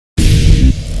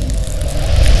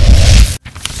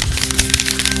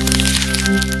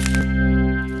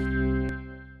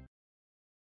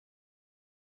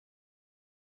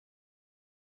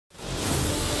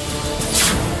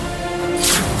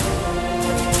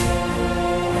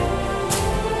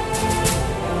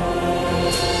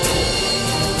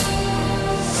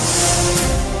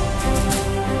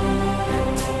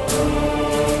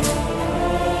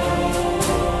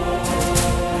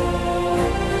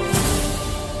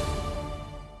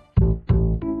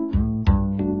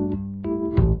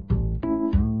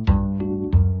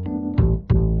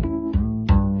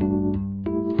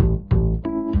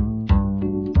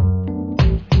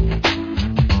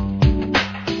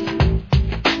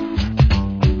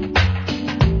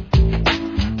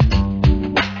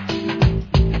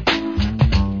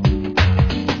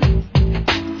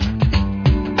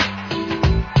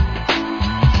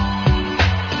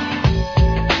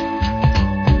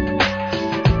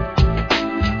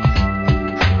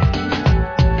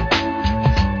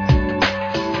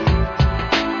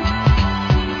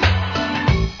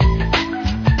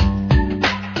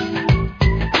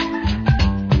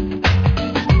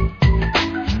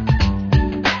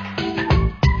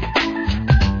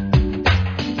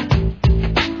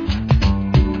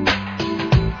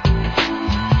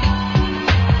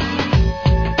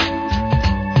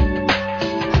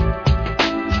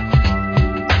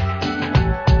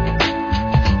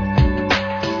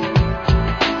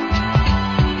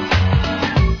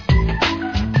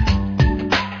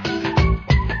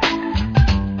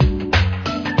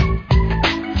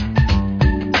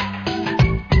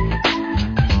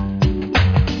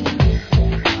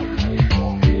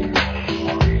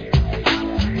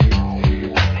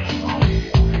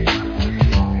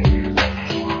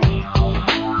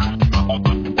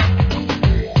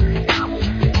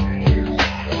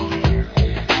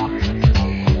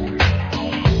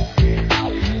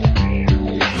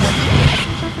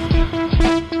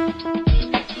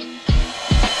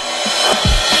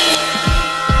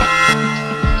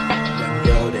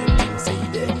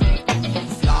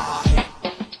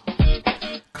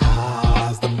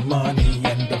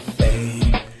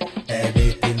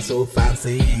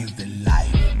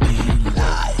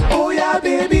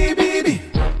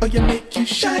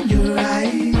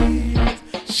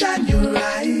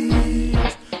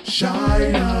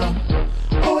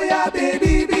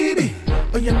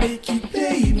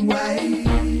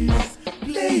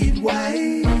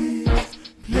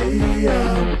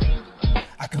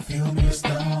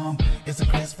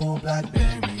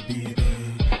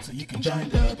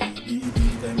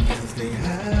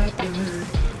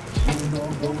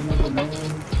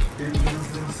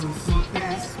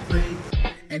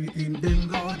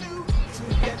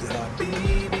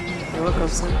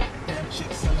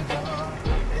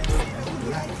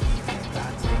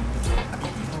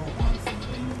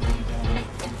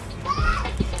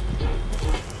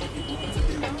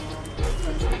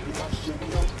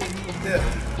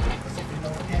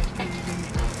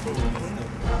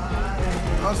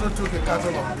take a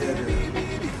carton of beer there.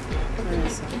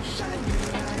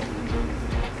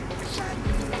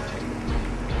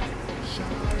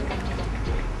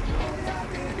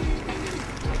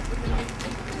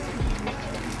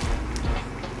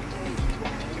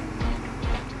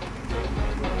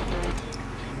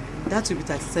 That will be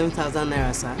 37,000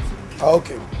 naira, sir.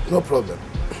 Okay, no problem.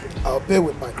 I'll pay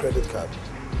with my credit card.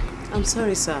 I'm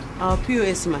sorry, sir. Our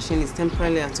POS machine is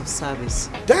temporarily out of service.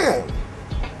 Damn!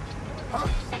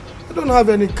 I don't have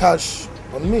any cash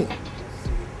on me.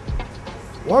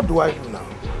 What do I do now?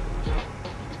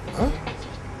 Huh?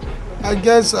 I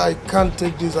guess I can't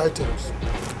take these items.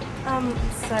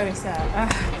 Sorry, sir.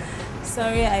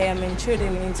 Sorry, I am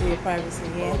intruding into your privacy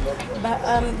here.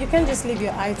 But you can just leave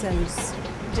your items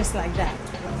just like that.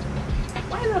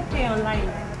 Why not pay online?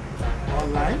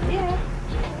 Online? Yeah.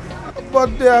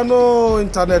 But there are no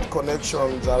internet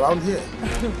connections around here.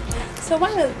 So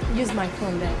why not use my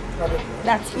phone then?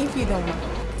 That's if you don't mind.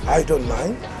 I don't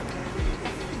mind.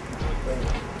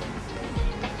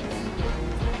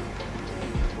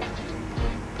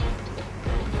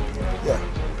 Yeah.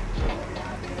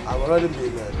 I've already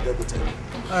been debited.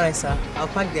 Alright, sir. I'll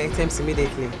pack the items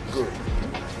immediately. Good.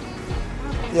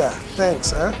 Yeah,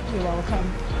 thanks, huh? You're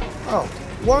welcome. Oh,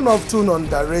 one of two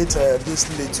underrate this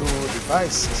little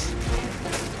device.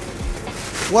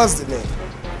 What's the name?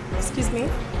 Excuse me?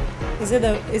 Is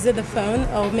it the phone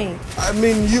or me? I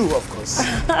mean you, of course.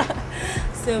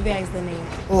 Sylvia is the name.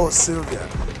 Oh, Sylvia.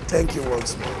 Thank you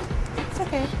once more. It's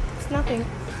okay. It's nothing.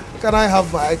 Can I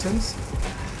have my items?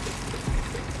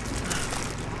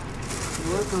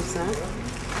 You're welcome, sir.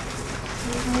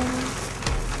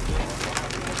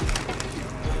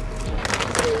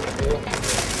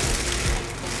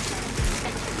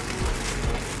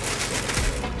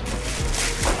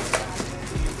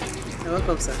 You're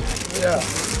welcome, sir. Yeah.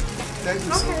 Thank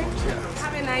you so much. Yeah.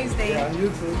 Have a nice day. Yeah, you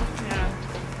too. Yeah.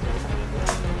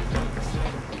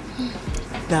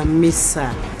 The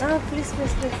missa. Oh, please.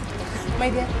 My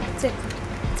dear,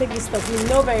 take this stuff. You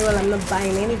know very well I'm not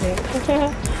buying anything.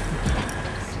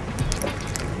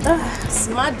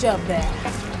 Smart job there.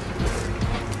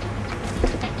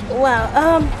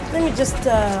 Wow, let me just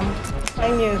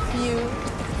find you a few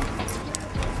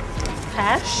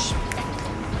cash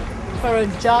for a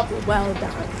job well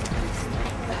done.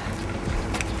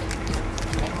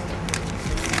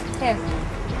 Here.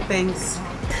 Thanks.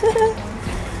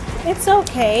 It's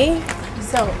okay.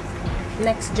 So,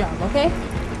 next job, okay?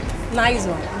 Nice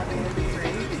one.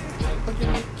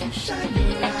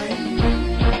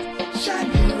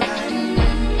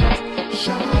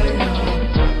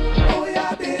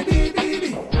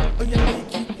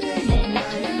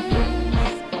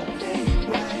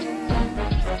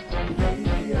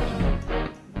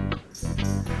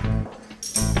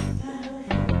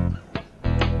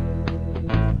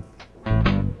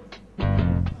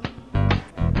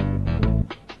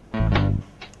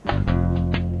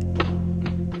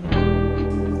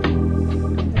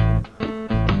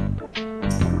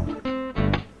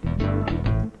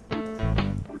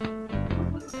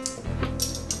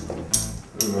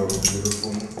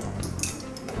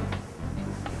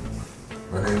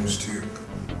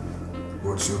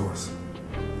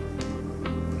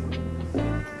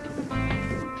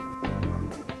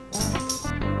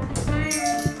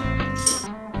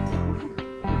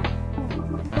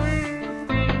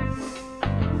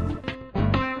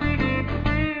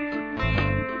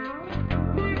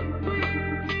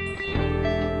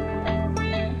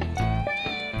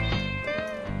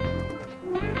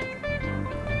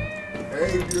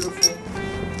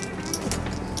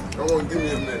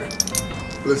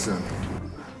 Listen,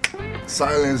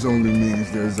 silence only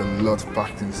means there's a lot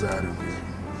packed inside of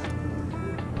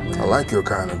you. I like your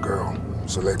kind of girl,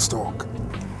 so let's talk.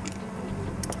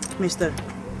 Mister,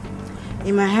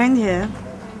 in my hand here,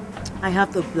 I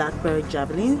have the Blackberry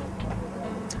Javelin,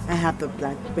 I have the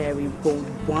Blackberry Bold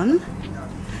 1,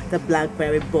 the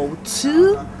Blackberry Bold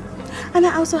 2, and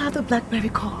I also have the Blackberry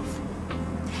Cough.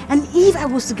 And if I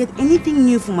was to get anything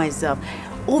new for myself,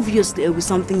 obviously it will be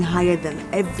something higher than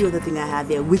every other thing I have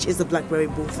here, which is the Blackberry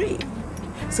Bold 3.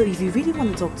 So if you really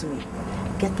want to talk to me,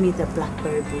 get me the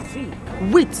Blackberry Bold 3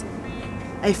 with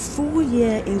a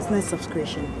full-year internet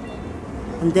subscription.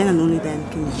 And then and only then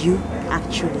can you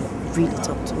actually really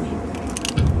talk to me.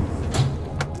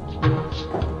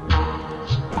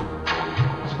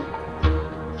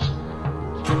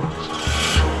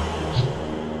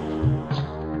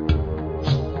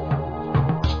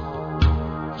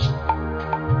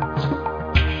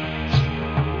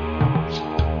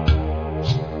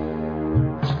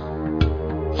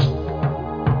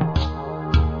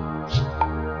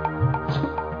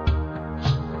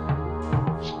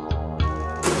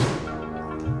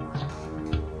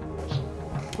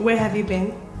 Where have you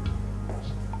been?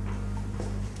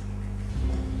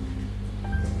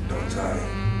 Don't I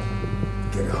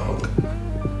get a hug?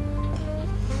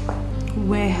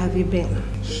 Where have you been?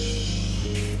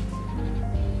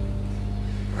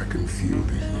 I can feel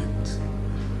the heat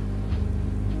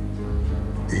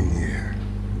in here,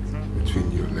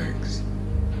 between your legs.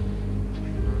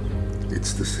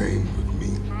 It's the same with me.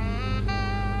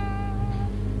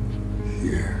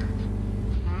 Here.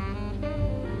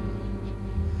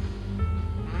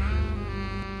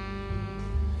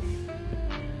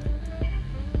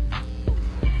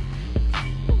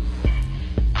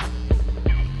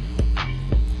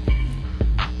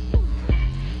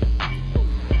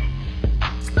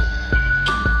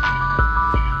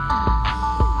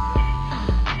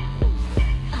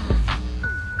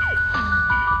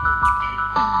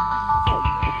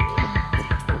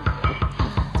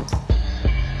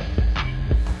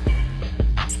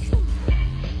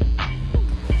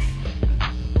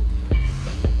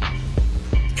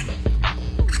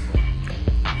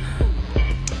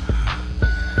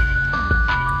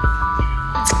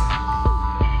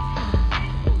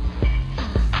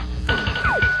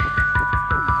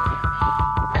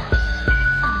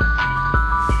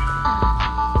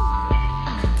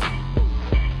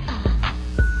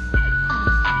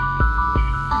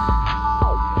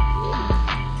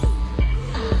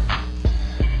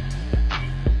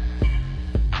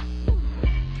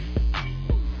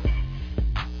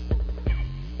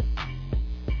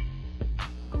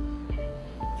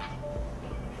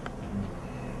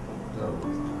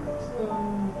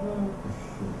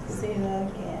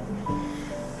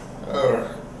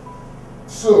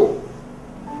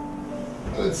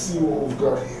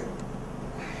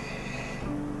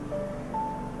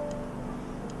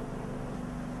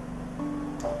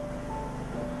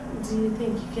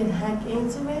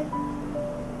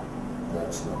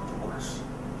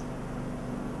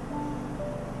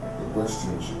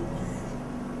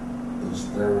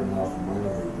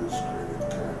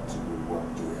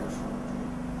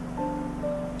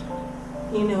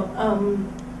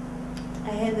 I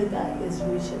heard the guy is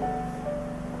rich enough.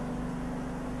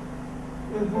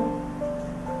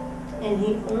 And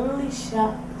he only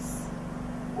shops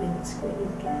with his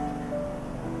credit card.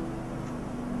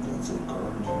 That's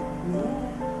encouraging. Yeah.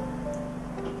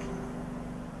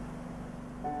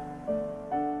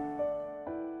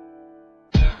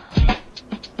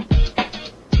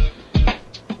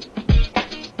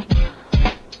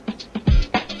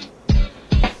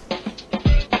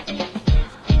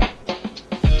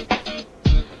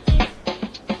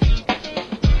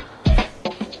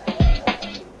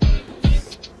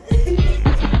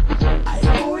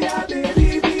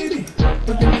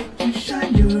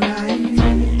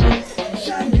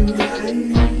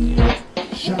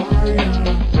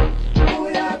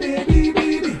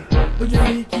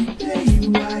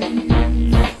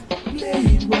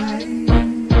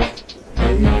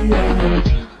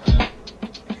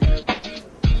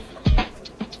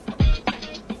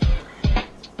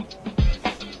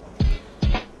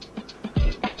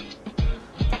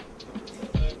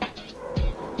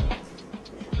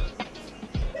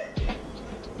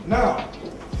 Now,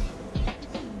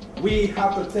 we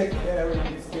have to take care of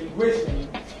distinguishing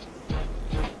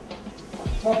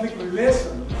public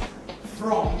relations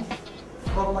from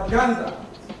propaganda.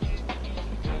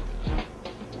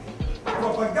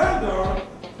 Propaganda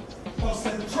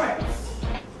concentrates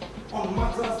on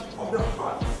matters of the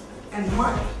heart and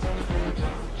mind.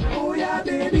 Oh yeah,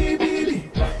 baby,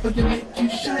 baby, but you make you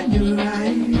shine your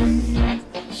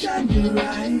eyes, shine your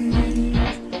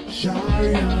eyes,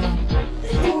 shine.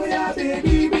 Oh yeah,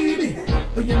 baby, baby,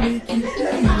 but you make you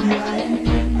play white,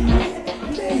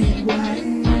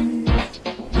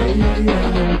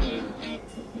 yeah.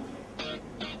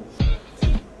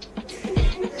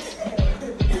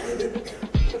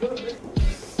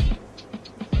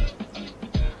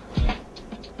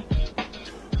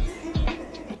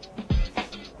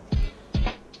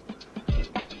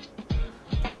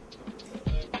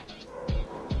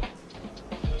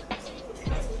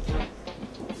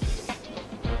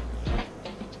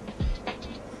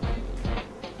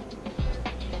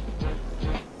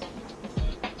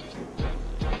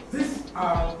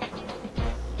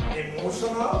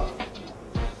 Emotional,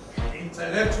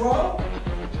 intellectual,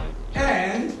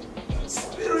 and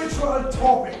spiritual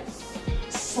topics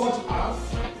such as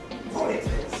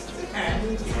politics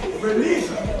and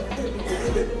religion,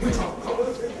 which of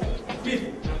course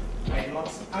people may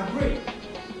not agree.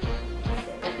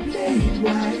 Play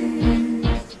white,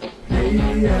 play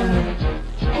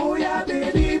oh yeah,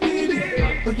 baby, baby,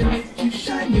 but you make you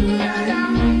shine your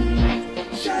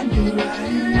eyes, shine your eyes.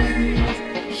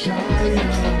 shine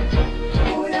up.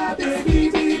 Oh yeah,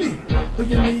 baby, baby, oh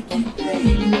you make it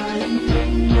play right,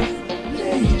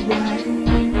 play right.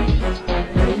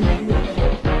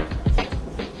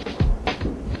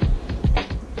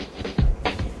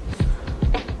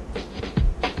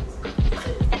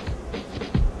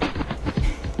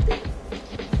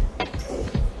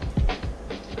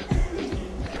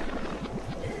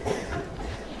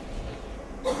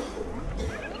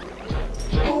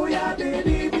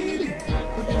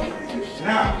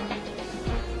 Now,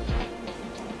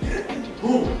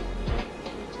 who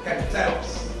can tell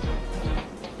us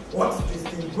what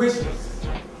distinguishes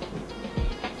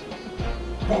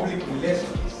public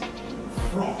relations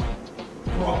from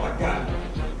propaganda?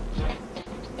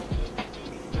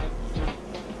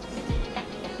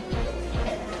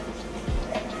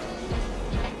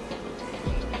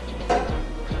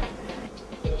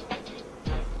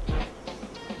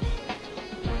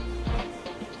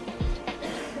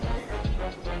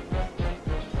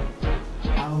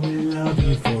 I will love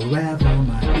you forever,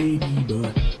 my baby,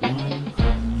 but one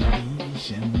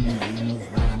condition, you must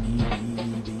buy me,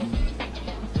 baby.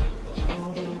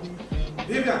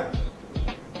 Vivian,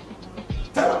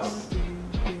 tell us.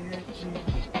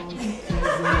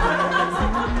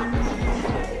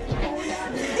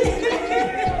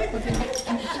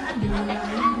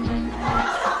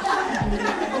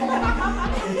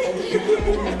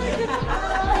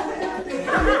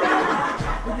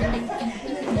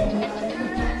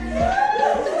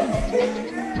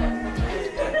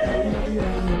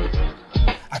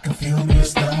 I can feel me a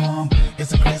storm.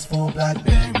 It's a quest for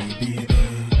Blackberry, baby.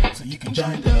 So you can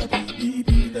join the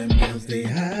baby. Them girls, they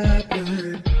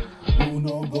happen. Oh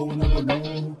no, go, no, go,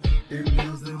 no. Them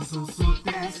girls, them so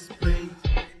desperate.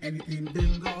 Anything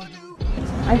them go do.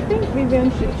 I think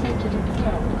Vivian should choose the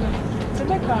hotel to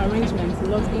make our arrangements a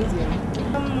lot easier.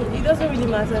 It doesn't really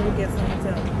matter who gets the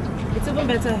hotel. It's even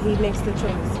better he makes the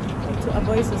choice to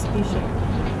avoid suspicion.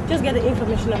 Just get the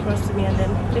information across to me and then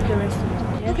take the rest to me.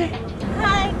 Yeah? Okay.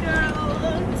 Hi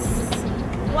girls!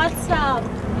 What's up?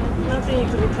 Nothing you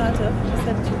could be proud of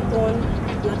except to own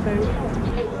Blackberry phone.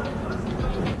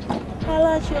 I'll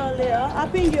let you all later.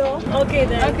 Happy yo. Okay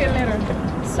then. Okay, later.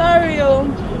 Sorry yo.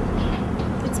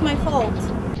 It's my fault.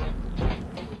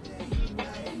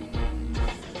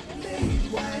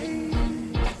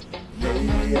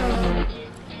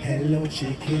 Hello,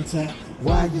 Chiquita.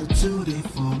 Why you tooting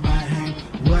for my hand?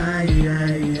 Why, yeah.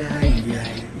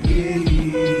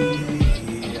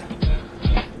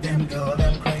 Them girl,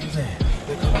 them crazy.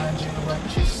 They command you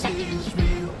what you see is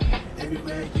real.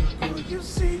 Everywhere you go, you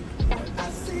see what I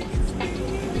see is me.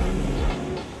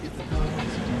 If it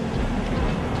goes,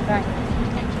 Right.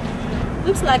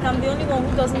 Looks like I'm the only one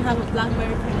who doesn't have a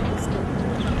Blackberry phone in this school.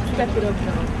 Step it up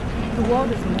now. The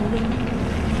world is moving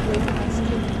way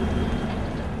faster.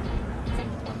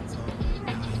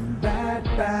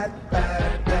 bad.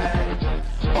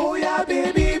 Oh yeah,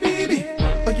 baby.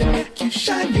 Oh, you make you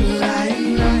shine your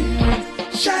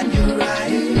light, shine your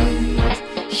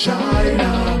light, shine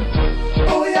up.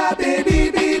 Oh yeah,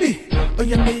 baby. Oh,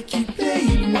 you make it play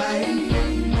white,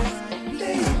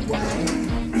 play white.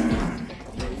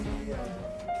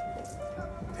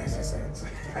 This is it.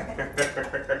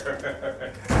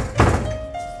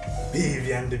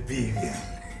 Vivian the Vivian.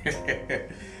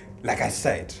 Like I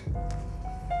said,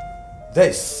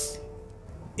 this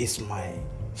is my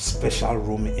special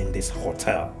room in this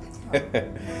hotel.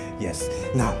 Yes.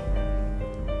 Now,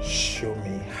 show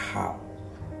me how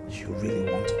you really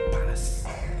want to pass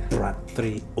Brad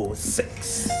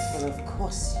 306. Well, of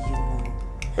course you know.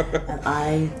 And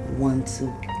I want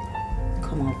to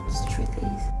come up straight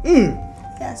A's.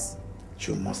 Yes.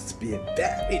 You must be a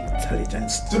very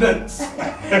intelligent student.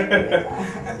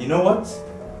 And you know what?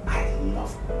 I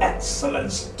love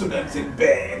excellent students in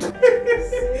bed.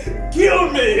 Kill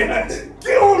me!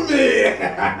 Kill me!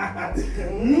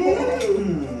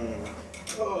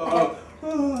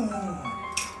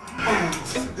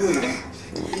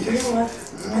 You know what?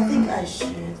 I think I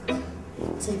should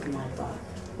take my bath.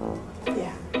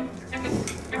 Yeah.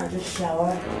 I'll just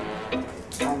shower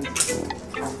and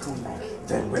I'll come back.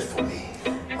 Then wait for me.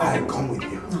 I'll come with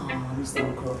you. No, Mr.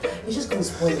 Uncle. You're just going to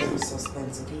spoil the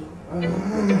suspense, okay? I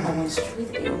want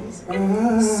straight A's.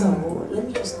 So, let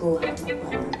me just go have my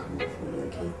bath and come back for you,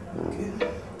 okay?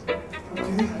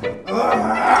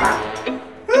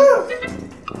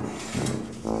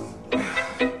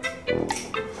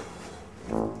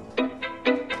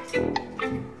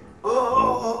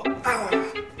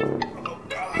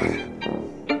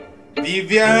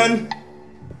 Vivian,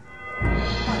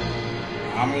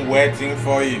 I'm waiting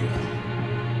for you.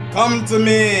 Come to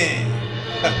me.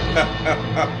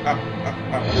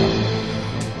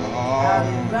 I'll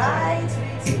be right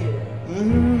with you.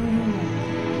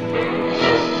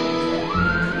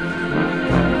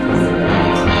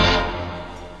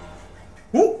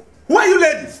 Who are you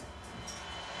ladies?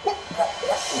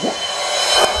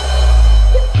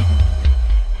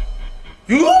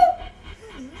 You?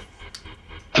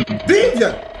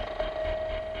 Vivian!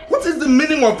 What is the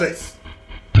meaning of this?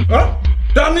 Huh?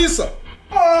 Danisa!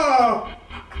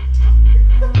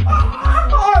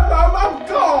 I'm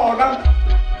gone!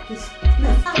 Please.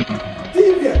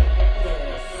 Vivian!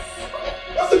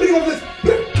 What's the meaning of this?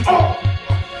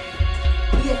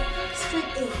 Yeah,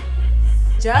 straight A.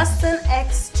 Just an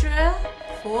extra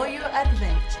for your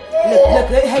adventure. Look,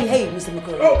 hey, Mr.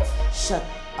 Mukuru. Shut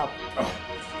up.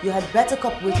 You had better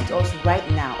cooperate with us right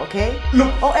now, okay?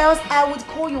 Look. Or else I would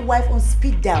call your wife on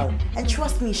speed dial. And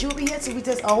trust me, she will be here to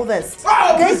witness all this.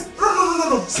 Oh, okay?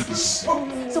 please.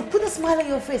 No. So put a smile on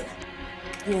your face.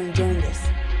 You're enjoying this,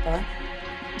 alright?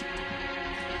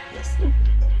 Yes.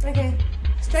 Okay.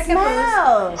 Strike your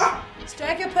Smile. pose.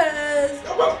 Strike your pose.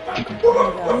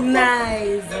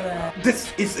 Nice.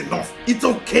 This is enough. It's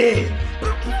okay.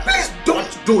 Please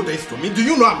don't do this to me. Do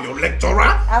you know I'm your lecturer?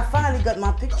 I finally got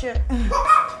my picture.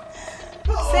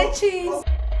 Say cheese.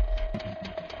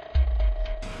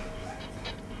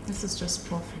 This is just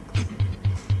perfect.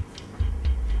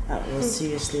 Well,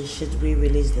 seriously, should we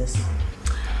release this?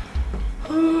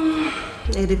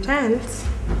 It depends.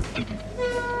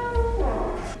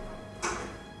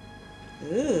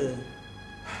 Ooh.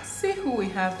 See who we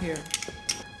have here.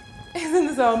 Isn't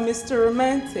this our Mr.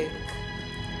 Romantic?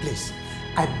 Please,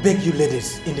 I beg you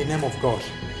ladies, in the name of God,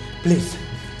 please,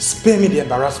 spare me the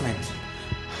embarrassment.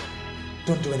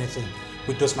 Don't do anything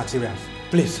with those materials.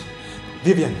 Please,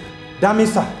 Vivian,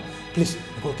 Damisa, please,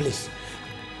 go please.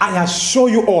 I assure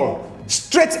you all,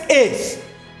 straight A's,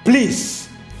 please.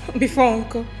 Before,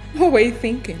 Uncle, what were you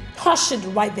thinking? Hush it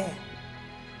right there.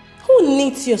 Who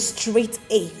needs your straight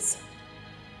A's?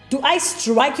 Do I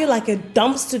strike you like a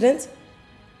dumb student?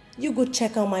 You go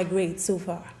check out my grades so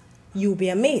far. You'll be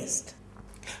amazed.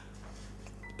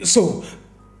 So,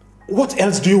 what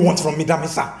else do you want from me,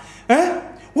 Damisa? Eh?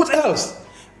 What else?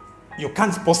 You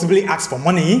can't possibly ask for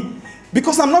money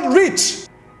because I'm not rich.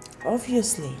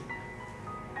 Obviously,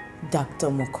 Dr.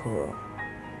 Mokoro.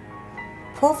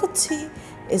 Poverty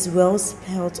is well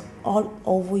spelled all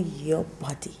over your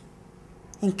body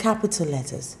in capital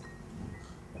letters.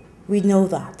 We know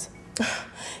that.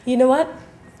 You know what?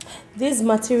 These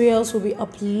materials will be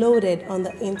uploaded on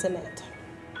the internet.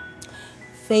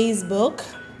 Facebook,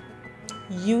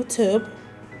 YouTube,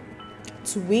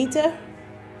 Twitter,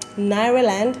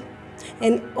 Nigerian,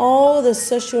 and all the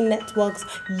social networks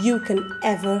you can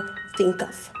ever think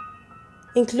of,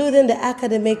 including the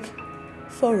academic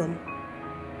forum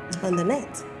on the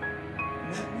net.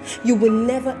 You will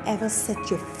never ever set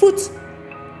your foot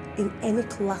in any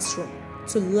classroom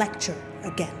to lecture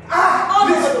again.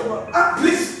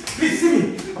 Please, see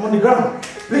me. I'm on the ground.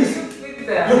 Please. Look,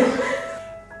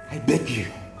 I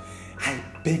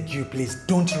beg you, please,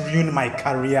 don't ruin my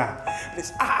career.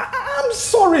 Please, I'm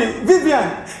sorry,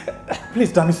 Vivian.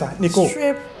 Please, Damisa, Nico.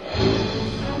 Strip.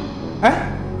 Huh?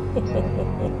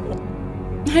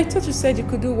 I thought you said you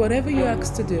could do whatever you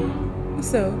asked to do.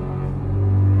 So,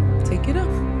 take it off.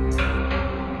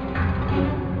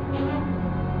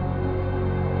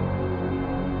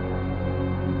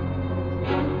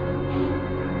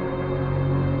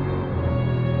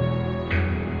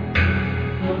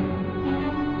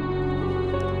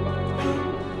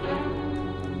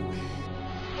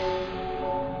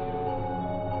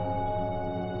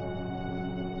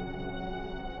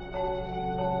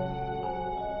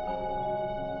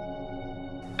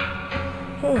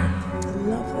 I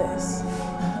love this.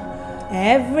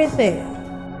 Everything.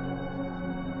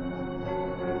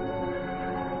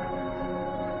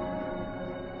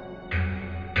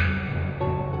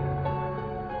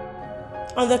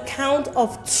 On the count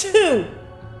of 2,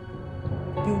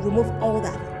 you remove all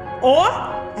that. Or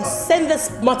I send this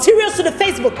materials to the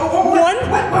Facebook. Wait.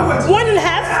 1.5.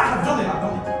 I've done it.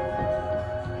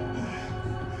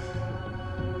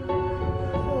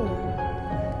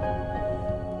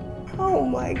 Oh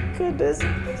my goodness,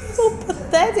 so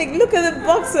pathetic. Look at the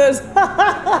boxers.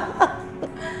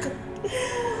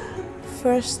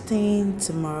 First thing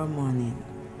tomorrow morning,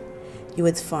 you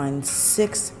would find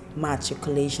 6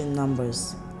 matriculation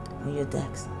numbers on your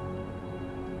desk.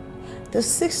 The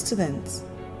 6 students,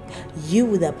 you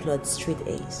would upload straight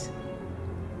A's.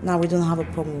 Now we don't have a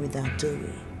problem with that, do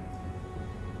we?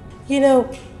 You know,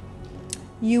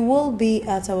 you will be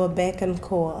at our beck and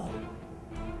call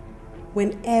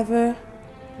whenever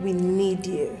we need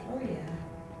you. Oh yeah.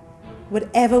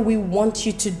 Whatever we want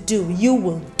you to do, you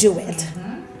will do it.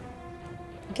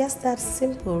 Guess that's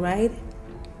simple, right?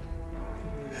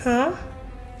 Huh?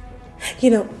 You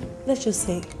know, let's just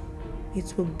say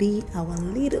it will be our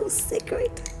little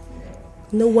secret.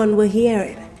 No one will hear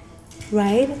it,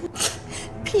 right?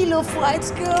 Pillow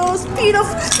fights, girls. Pillow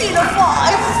fights.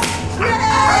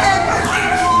 Yeah.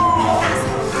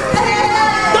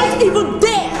 Don't even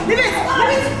dare. Leave it.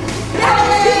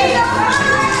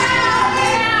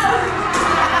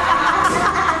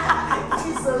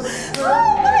 Oh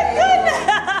my goodness.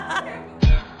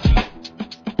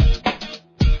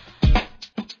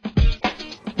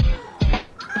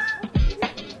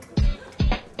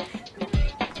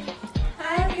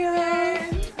 Hi,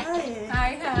 everyone. Hi.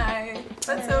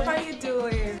 What's up? How you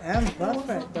doing? I'm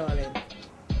perfect, darling.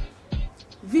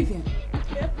 Vivian.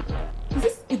 Yep. Is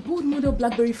this a bold model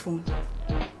Blackberry phone?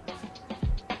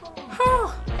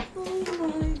 Oh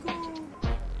my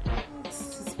god. This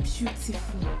is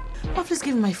beautiful. Oh, please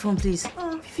give me my phone, please.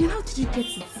 Vivian, how did you get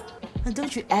it? And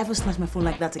don't you ever snatch my phone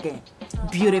like that again.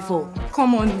 Beautiful.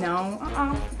 Come on now.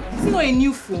 It's not a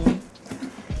new phone.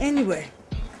 Anyway,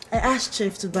 I asked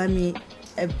Chief to buy me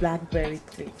a Blackberry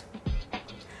 3.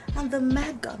 And the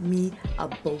man got me a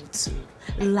Bold 2.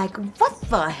 Like, what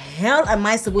the hell am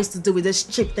I supposed to do with this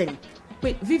cheap thing?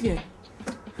 Wait, Vivian.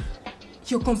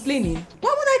 You're complaining?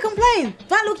 Why would I complain?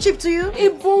 Do I look cheap to you? A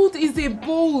Bold is a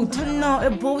Bold. No, a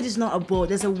Bold is not a Bold.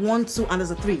 There's a 1, 2, and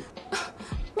there's a 3.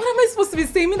 What am I supposed to be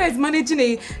saying? Me that is managing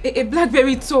a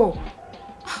Blackberry tour.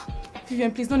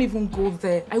 Vivian, please don't even go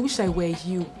there. I wish I were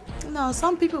you. No,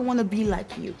 some people want to be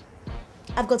like you.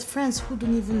 I've got friends who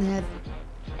don't even have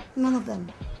none of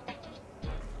them.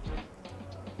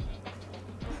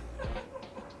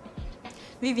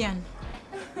 Vivian,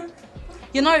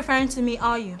 you're not referring to me,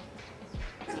 are you?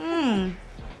 No,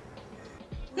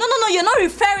 you're not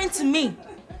referring to me,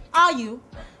 are you?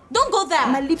 Don't go there.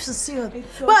 My lips are sealed. But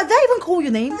did I even call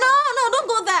your name? No, don't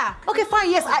go there. Okay,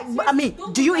 fine, yes. I mean,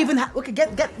 do you even have... Okay, get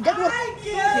what...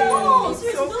 No,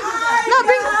 seriously, don't go there. No,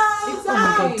 bring... Oh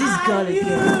my God, this girl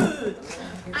again.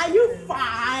 Are you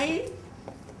fine?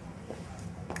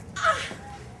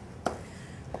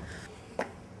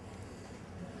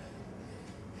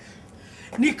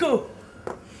 Nico,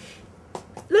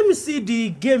 let me see the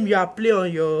game you are playing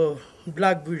on your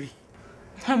Blackberry.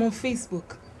 I'm on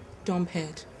Facebook,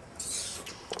 dumbhead.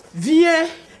 Vie,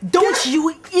 Don't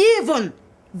you even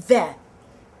there.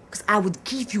 Because I would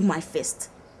give you my fist.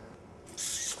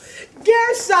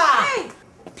 Gersa! Hey,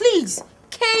 please,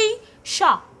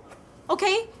 K-Sha,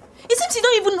 okay? It seems you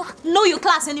don't even know your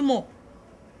class anymore.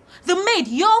 The maid,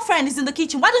 your friend, is in the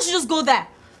kitchen. Why don't you just go there?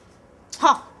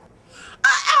 Huh?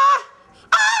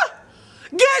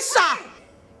 Gersa!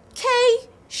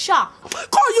 K-Sha.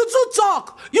 Come, you two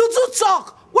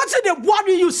talk. What's in the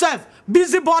body yourself?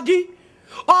 Busybody?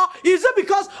 Or is it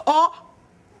because, or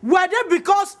whether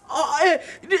because, I'm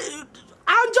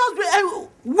just,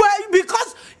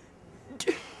 because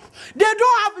they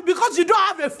don't have, because you don't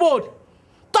have a phone.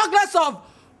 Talk less of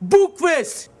book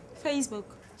face. Facebook.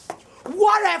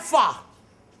 Whatever.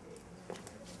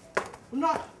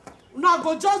 Now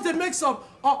go just they make some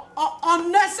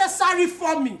unnecessary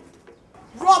for me.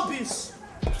 Rubbish.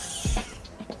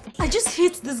 I just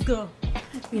hate this girl.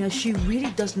 You know, she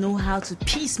really does know how to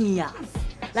piece me off.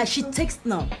 Like, she takes...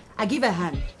 No, I give her a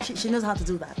hand. She knows how to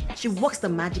do that. She works the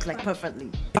magic, like,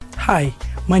 perfectly. Hi,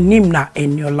 my name na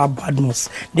Eniola Badmus.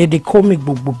 They call me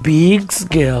Bigs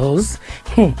Girls.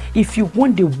 If you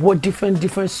want the word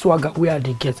different swagger, where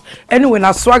they get. Anyway,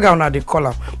 na swagger na they call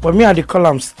them, but me I they call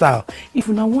them style. If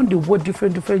you now want the word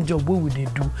different job, what will they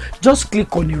do? Just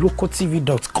click on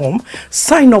irokotv.com.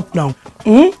 Sign up now.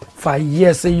 For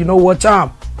years, so you know what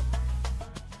time.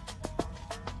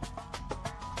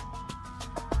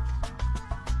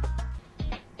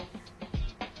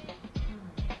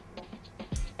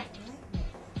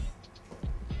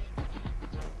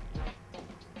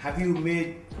 Have you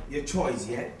made your choice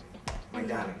yet, my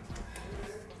darling?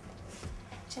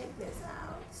 Check this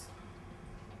out.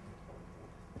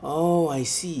 Oh, I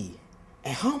see.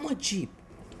 A Hummer Jeep.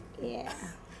 Yeah.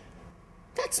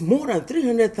 That's more than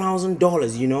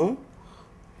 $300,000, you know?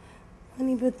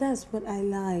 Honey, but that's what I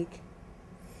like.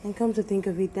 And come to think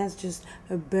of it, that's just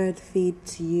a bird feed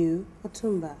to you.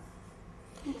 Otumba.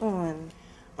 Come on.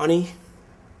 Honey,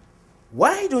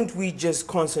 why don't we just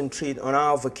concentrate on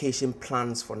our vacation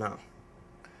plans for now?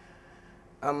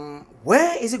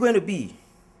 Where is it going to be?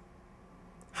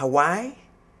 Hawaii?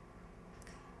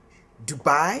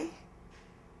 Dubai?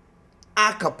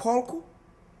 Acapulco?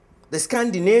 The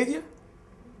Scandinavia?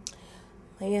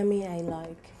 Miami, I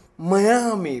like.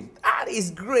 Miami. That is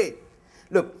great.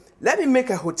 Look, Let me make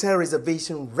a hotel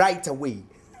reservation right away.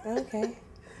 Okay.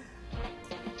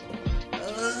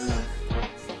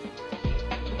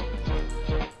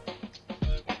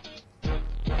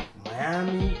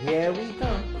 Miami, here we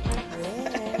come.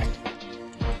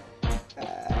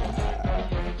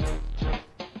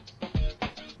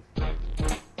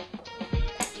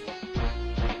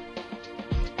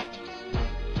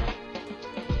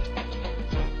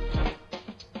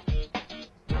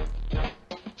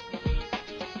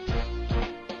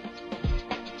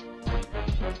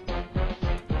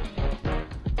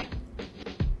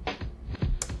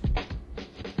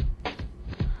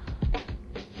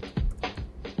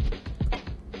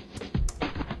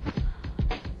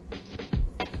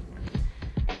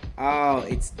 Oh,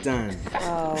 it's done.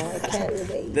 Oh, I can't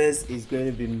relate. This is going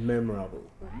to be memorable.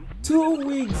 2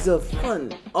 weeks of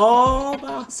fun all by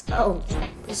ourselves.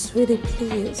 Sweetie,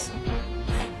 please.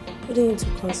 Put it into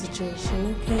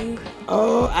consideration, okay?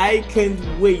 Oh, I can't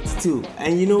wait to.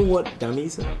 And you know what,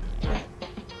 Damisa?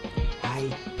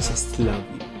 I just love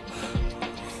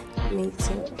you. Me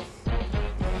too.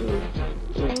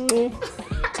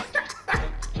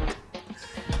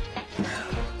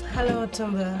 Hello,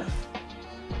 Otumba.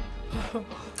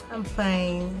 I'm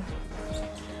fine.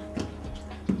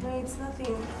 No, it's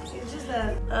nothing. It's just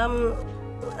that,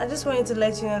 I just wanted to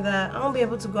let you know that I won't be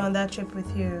able to go on that trip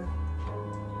with you.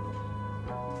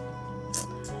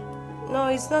 No,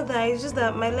 it's not that. It's just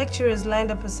that my lecturer has lined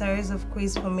up a series of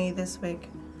quiz for me this week.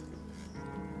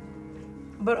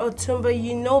 But Otumba,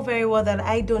 you know very well that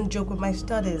I don't joke with my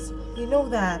studies. You know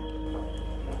that.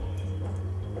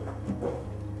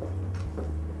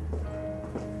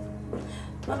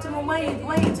 Otumba, why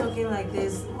are you talking like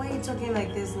this? Why are you talking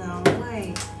like this now?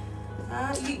 Why?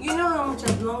 You know how much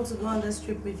I've longed to go on this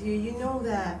trip with you. You know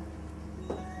that.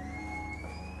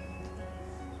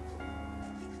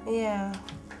 Yeah.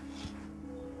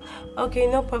 Okay,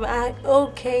 no problem.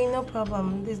 Okay, no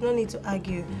problem. There's no need to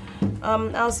argue.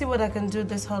 I'll see what I can do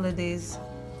this holidays.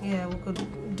 Yeah, we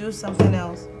could do something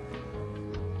else.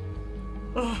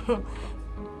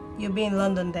 You'll be in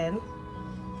London then?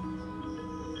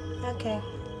 Okay.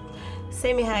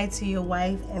 Say me hi to your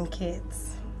wife and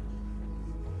kids.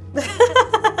 No,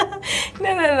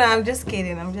 I'm just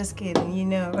kidding. I'm just kidding, you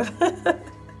know.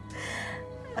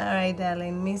 Alright,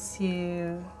 darling. Miss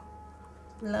you.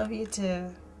 Love you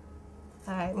too.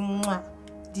 Alright. Mwah.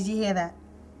 Did you hear that?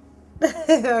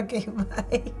 Okay,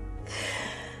 bye.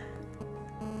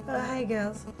 Oh, hi,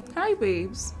 girls. Hi,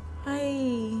 babes.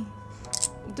 Hi.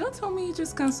 Don't tell me you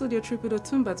just cancelled your trip with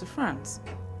Otumba to France.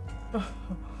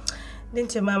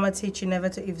 Didn't your mama teach you never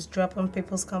to eavesdrop on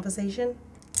people's conversation?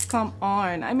 Come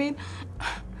on. I mean,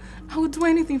 I would do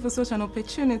anything for such an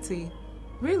opportunity.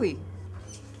 Really?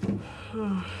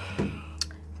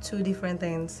 Two different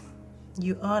things.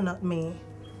 You are not me.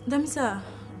 Damisa,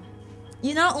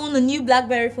 you now own a new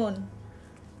Blackberry phone.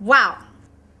 Wow.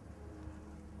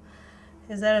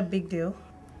 Is that a big deal?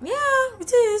 Yeah,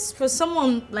 it is. For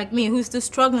someone like me who's still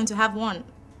struggling to have one,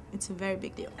 it's a very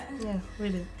big deal. Yeah,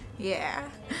 really. Yeah.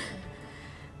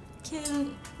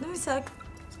 Damisa,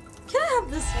 can I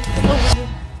have this? Oh,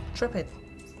 drop it.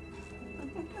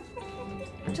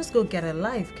 Just go get a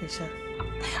life, Keisha.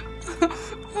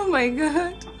 Oh my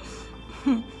God.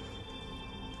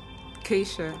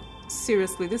 Keisha,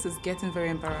 seriously, this is getting very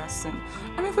embarrassing.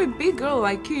 I mean, for a big girl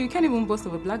like you can't even boast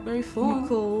of a Blackberry phone.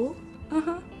 Cool.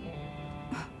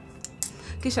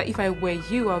 Keisha, if I were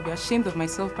you, I'll be ashamed of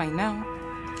myself by now.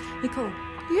 Nicole.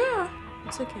 Yeah.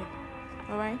 It's okay.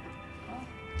 Alright?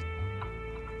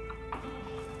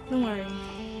 Don't worry.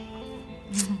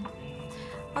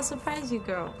 I'll surprise you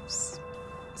girls.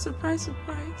 Surprise,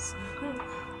 surprise.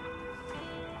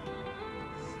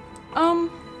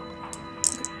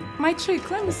 My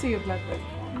trick, let me see your Blackberry.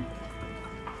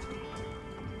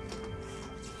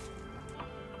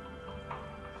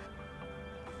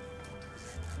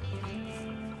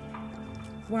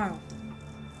 Wow.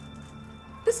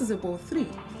 This is a Ball 3.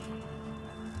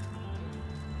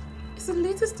 It's the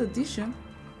latest edition.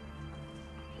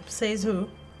 Says who?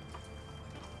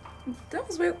 That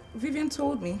was what Vivian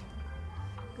told me.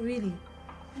 Really?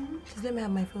 Just let me have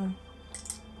my phone.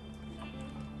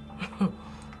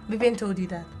 Vivian told you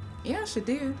that? Yeah, she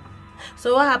did.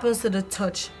 So what happens to the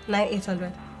Touch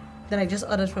 9800 that I just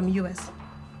ordered from US?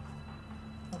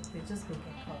 Okay, just make a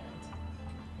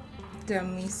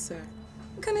comment. Damisa,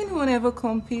 can anyone ever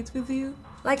compete with you?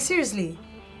 Like seriously,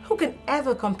 who can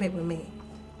ever compete with me?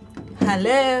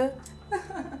 Hello?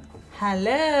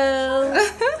 Hello?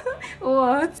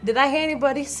 What? Did I hear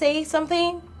anybody say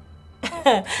something?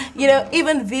 You know,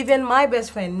 even Vivian, my best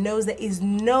friend, knows there is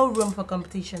no room for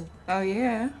competition. Oh,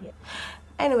 yeah?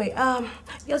 Anyway,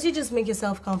 girls, you just make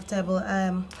yourself comfortable.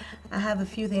 I have a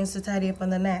few things to tidy up on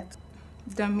the net.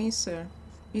 Dummy, sir.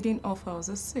 You didn't offer us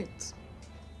a seat.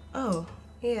 Oh,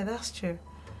 yeah, that's true.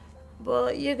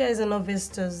 But you guys are not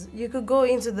visitors. You could go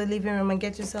into the living room and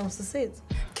get yourselves a seat.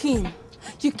 Kim,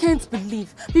 you can't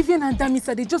believe Vivian and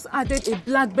Damisa, they just added a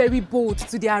Blackberry board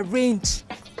to their range.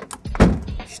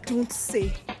 You don't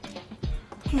say.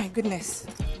 Oh my goodness.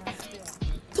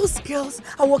 Those girls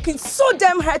are working so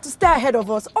damn hard to stay ahead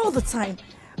of us all the time.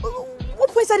 What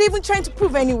point are they even trying to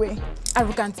prove anyway?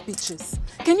 Arrogant bitches.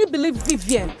 Can you believe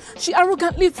Vivian? She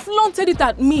arrogantly flaunted it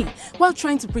at me while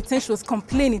trying to pretend she was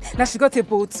complaining that she got a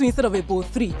bowl 2 instead of a bowl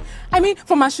 3. I mean,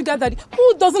 from her sugar daddy.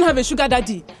 Who doesn't have a sugar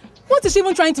daddy? What is she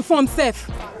even trying to form, Seth?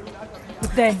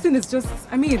 But then, this thing is just,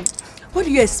 I mean... What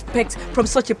do you expect from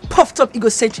such a puffed-up,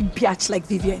 egocentric biatch like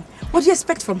Vivian? What do you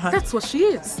expect from her? That's what she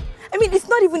is. I mean, it's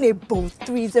not even a bowl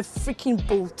 3, it's a freaking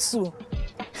bowl 2.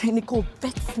 Nicole,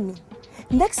 bet me.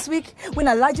 Next week, when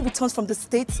Elijah returns from the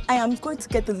States, I am going to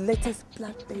get the latest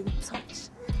Blackberry touch.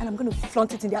 And I'm going to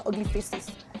flaunt it in their ugly faces.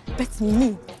 Bet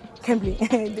me, Kembley,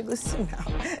 they go see now.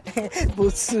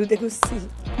 Both two, they go see.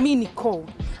 Me, Nicole,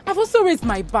 I've also raised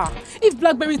my bar. If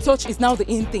Blackberry touch is now the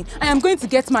in thing, I am going to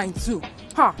get mine too.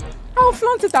 Ha! I'll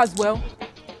flaunt it as well.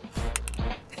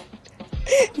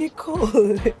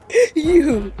 Nicole,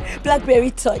 you,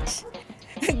 Blackberry touch.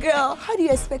 Girl, how do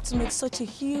you expect to make such a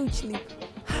huge leap?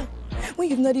 How? When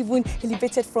you've not even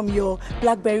elevated from your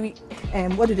Blackberry,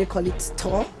 what do they call it,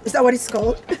 tour? Is that what it's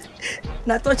called?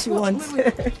 Now, I thought you want.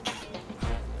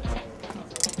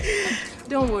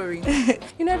 Don't worry.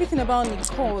 You know, everything about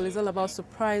Nicole is all about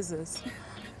surprises.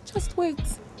 Just wait.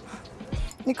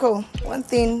 Nicole, one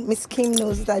thing Miss Kim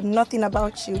knows is that nothing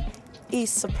about you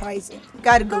is surprising.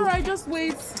 Gotta go. All right, just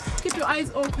wait. Keep your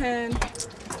eyes open.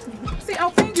 See, I'll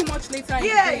find you much later in the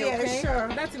day, okay? Sure.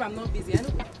 That's if I'm not busy. I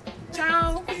know.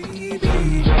 Ciao. Baby,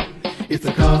 it's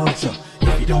a culture.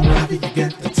 If you don't have it, you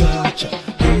get the touch.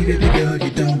 Hey, baby girl, you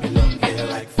don't belong here.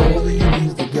 Like falling, you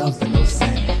use the girls that no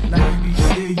sin. Now you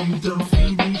say you don't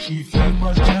finish. If you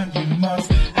must jump, you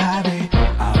must have it.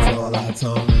 I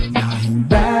told. Now you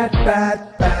bad.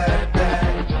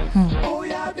 Oh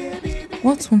yeah, baby.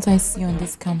 What won't I see on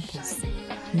this campus?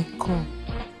 Nicole.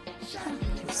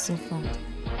 You've suffered.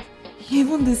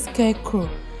 Even this scarecrow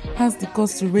has the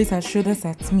guts to raise her shoulders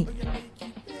at me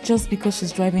just because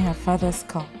she's driving her father's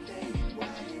car.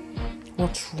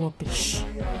 What rubbish.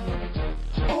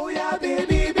 Oh yeah,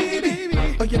 baby.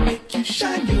 Oh, you make you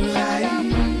shine your light.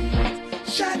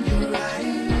 Shine your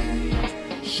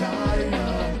light. Shine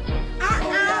on.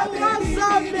 What's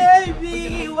up,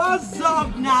 baby? What's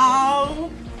up now?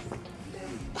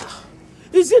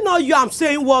 Is it not you I'm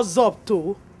saying what's up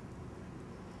to?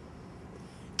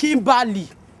 Kimberly,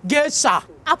 Geisha.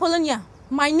 Apollonia,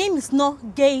 my name is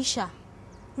not Geisha.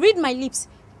 Read my lips.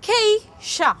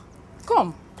 Keisha.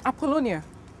 Come, Apollonia.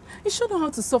 You sure know how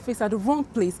to surface at the wrong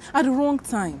place at the wrong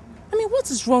time. I mean, what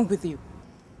is wrong with you?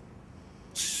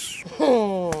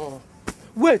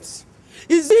 Wait,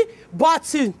 is it bad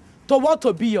thing to want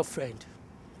to be your friend?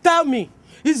 Tell me,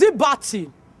 is it bad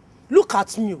thing? Look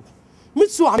at me. Me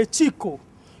too, I'm a chico.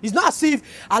 It's not as if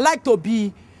I like to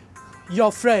be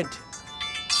your friend.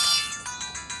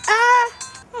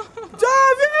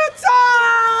 Davita!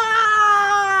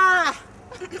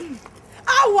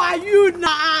 How are you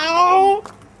now?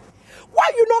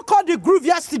 Why you not call the groove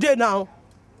yesterday now?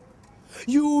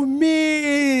 You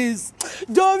miss.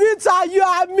 Davita, you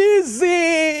are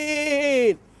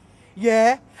missing.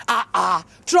 Yeah?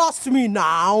 Trust me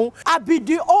now. I be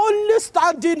the only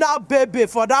standing out baby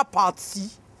for that party.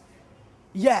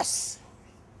 Yes.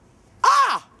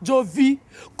 Jovi,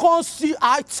 come see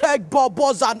high-tech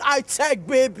bubbles and high-tech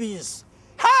babies.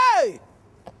 Hey!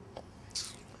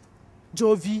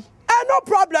 Jovi, no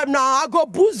problem now. I go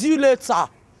booze you later.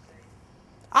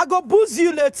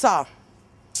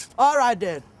 All right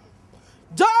then.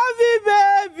 Jovi,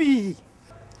 baby.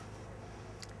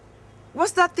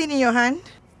 What's that thing in your hand?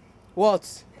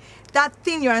 What? That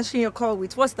thing you're answering your call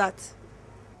with. What's that?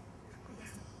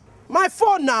 My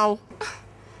phone now.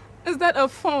 Is that a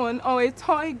phone or a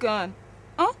toy gun?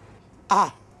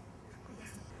 Huh?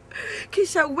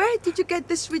 Keisha, where did you get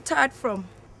this retard from?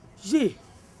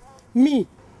 Me.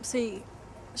 See,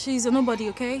 she's a nobody,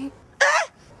 okay?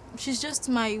 She's just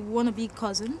my wannabe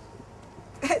cousin.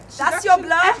 That's your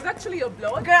blood? She's actually your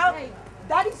blood? Girl, hey.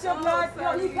 That is your blood.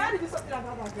 Girl, you gotta do something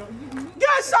about that, girl.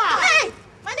 Geisha! Hey!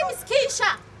 My name is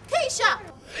Keisha! Geisha!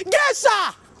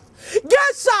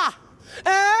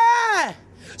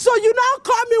 So you now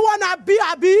call me when I be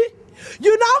Abi?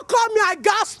 You now call me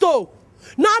Agasto.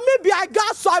 Now me be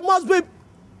Agasto, I must be...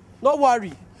 No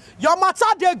worry. Your matter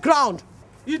dey ground.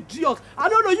 Idiot. I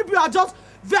don't know, you people are just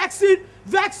vexing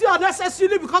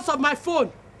unnecessarily because of my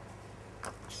phone.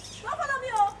 Don't follow me,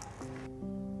 oh.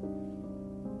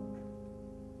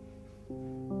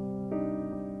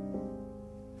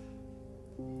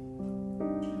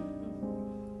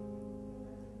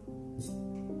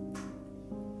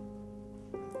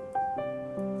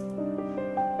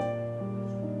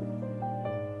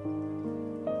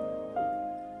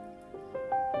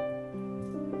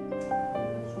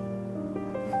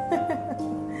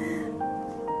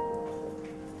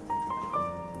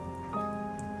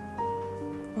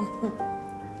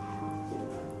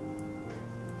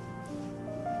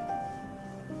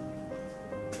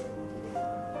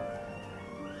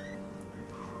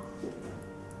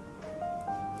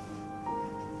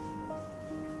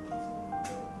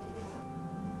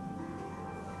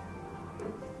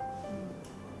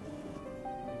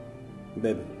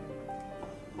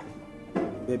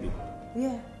 Baby.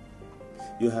 Yeah.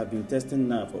 You have been testing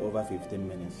now for over 15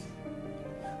 minutes.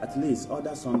 At least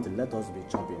order something, let us be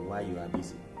chopping while you are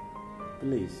busy.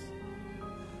 Please.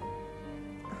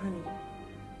 Honey,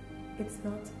 it's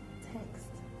not text.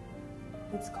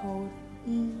 It's called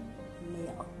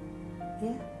email.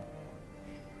 Yeah?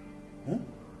 Huh?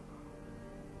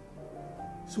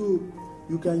 So,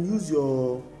 you can use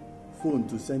your phone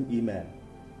to send email?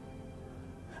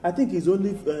 I think it's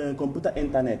only computer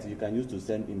internet you can use to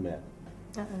send email.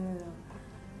 No.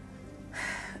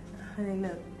 Honey,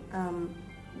 look,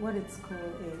 what it's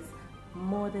called is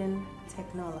modern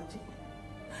technology.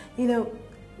 You know,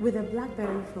 with a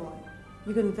Blackberry phone,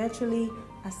 you can virtually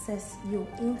access your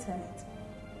internet.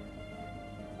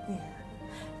 Yeah.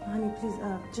 Honey, please,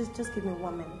 just give me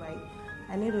 1 minute, right?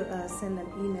 I need to send an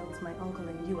email to my uncle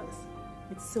in the US.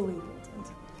 It's so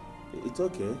important. It's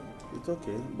okay. It's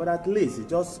okay. But at least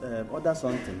just order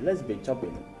something. Let's be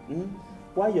chopping.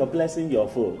 While you're blessing your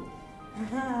phone.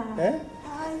 Eh?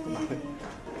 Hi.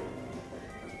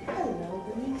 Hello,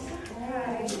 Denise.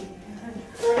 Hi.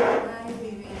 Hi,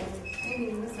 baby.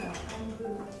 Hey, what's up? I'm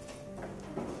good.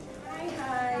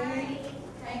 Hi.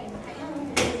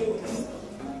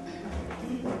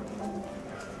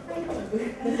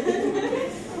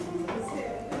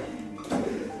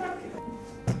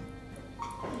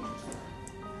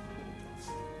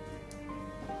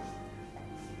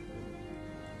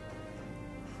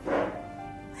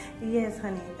 Yes,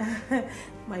 honey.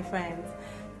 My friends.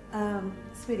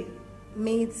 Sweetie,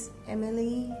 meet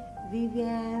Emily,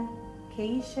 Vivian,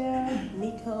 Keisha,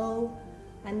 Nico,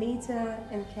 Anita,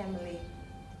 and Camille.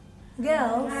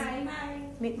 Girls, hi.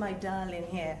 Meet my darling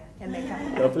here in the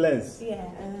camera. Your friends? Yeah.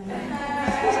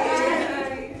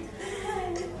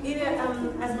 You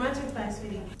know, as a matter of fact,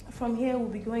 sweetie, from here we'll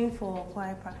be going for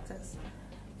choir practice.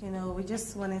 You know, we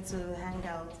just wanted to hang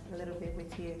out a little bit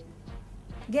with you.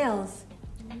 Girls,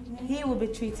 he will be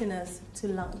treating us to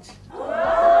lunch.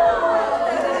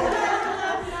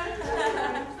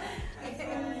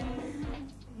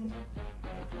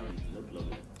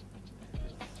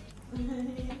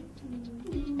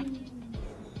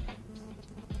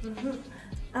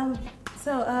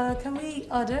 So, can we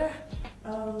order?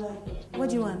 What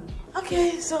do you want?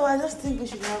 Okay, so I just think we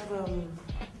should have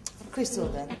crystal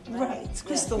then. Right,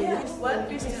 crystal. Yeah. What?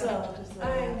 Crystal.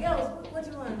 Girls, what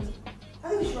do you want? I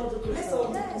think we should order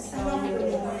crystal. Yes. No, I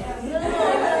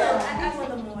want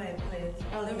the Moet, please.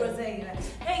 The rosé.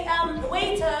 Hey,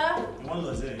 waiter. One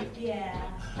rosé. Yeah.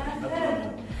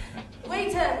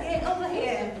 Waiter, get over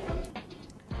here.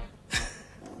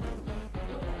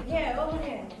 Yeah, over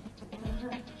here.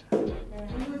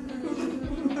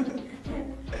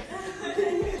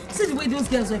 See the way those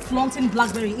girls were flaunting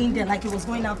Blackberry in there like it was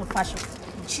going out of fashion.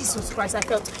 Jesus Christ, I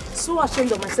felt so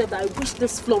ashamed of myself that I wish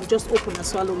this floor would just open and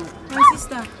swallow me. My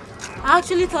sister, I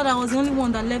actually thought I was the only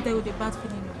one that left there with a bad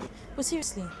feeling. But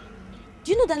seriously,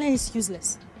 do you know that man is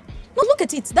useless? No, look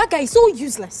at it. That guy is so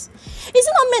useless. Is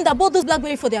it not men that bought those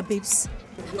Blackberry for their babes?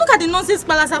 Look at the nonsense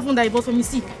palace phone that he bought for me.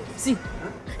 See.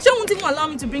 She won't even allow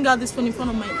me to bring out this phone in front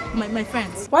of my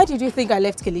friends. Why did you think I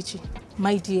left Kelechi?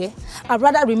 My dear, I'd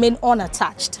rather remain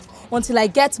unattached until I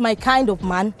get my kind of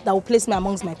man that will place me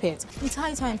amongst my peers. It's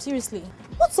high time, seriously.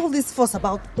 What's all this fuss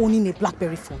about owning a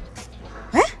Blackberry phone?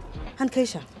 Eh? And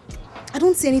Keisha, I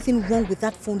don't see anything wrong with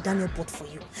that phone Daniel bought for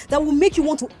you that will make you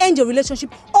want to end your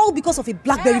relationship all because of a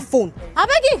Blackberry phone.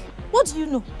 Abegi, what do you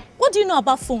know? What do you know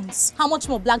about phones? How much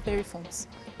more Blackberry phones?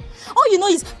 All you know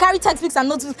is carry textbooks and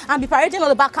notebooks and be parading all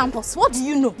about campus. What do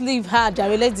you know? Leave her,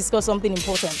 Jerry. Let's discuss something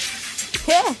important.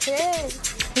 Hey.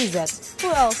 Who is that?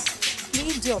 Who else? The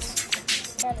idiot.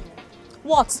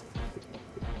 What?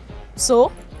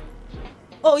 So?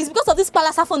 Oh, it's because of this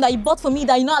palace phone that you bought for me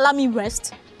that you not allow me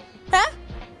rest? Eh?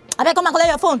 I better come and collect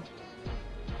your phone.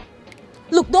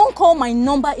 Look, don't call my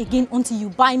number again until you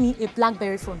buy me a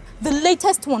Blackberry phone. The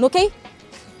latest one, okay?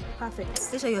 Perfect.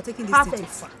 Station, you're taking this Perfect. thing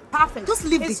too far. Perfect. Just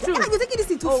leave this. True. You're taking this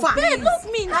thing too far. Babe,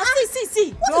 look me now.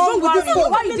 See. What is Don't wrong with this worry.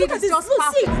 phone? What you did is just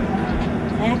perfect.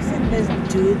 I asked this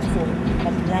dude for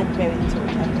a Blackberry too,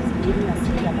 and he's giving us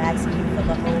things I'm asking him for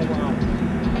the whole world.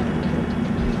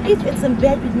 If it's in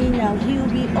bed with me now, he'll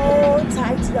be all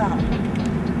tied up.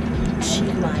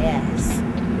 Cheat my ass.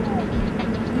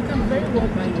 You can very well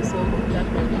buy yourself a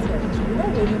Blackberry touch. You're not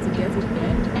willing to get it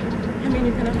there. I mean,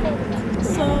 you can afford it.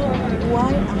 So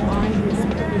why am I this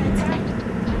crazy?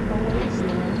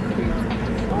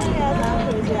 Oh yeah,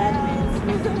 I'm crazy, I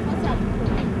admit.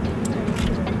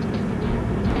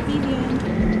 Vivian.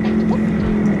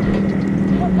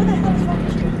 What the hell is wrong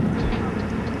with you?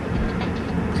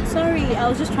 Sorry, I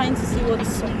was just trying to see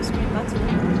what's on the screen. That's all.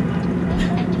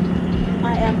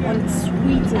 I am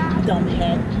unsweetened,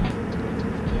 dumbhead.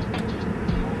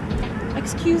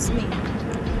 Excuse me.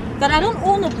 That I don't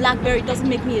own a Blackberry doesn't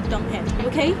make me a dumbhead,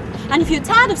 okay? And if you're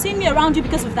tired of seeing me around you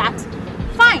because of that,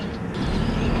 fine.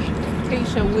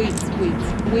 Keisha, wait.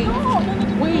 No.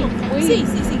 Wait. See.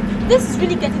 This is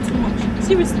really getting too much.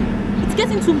 Seriously. It's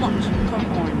getting too much. Come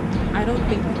on. I don't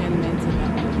think you can meant it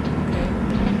that way, okay?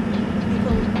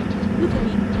 Nico, look at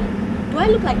me. Do I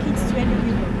look like kids to any of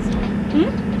you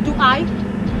girls? Do I?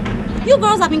 You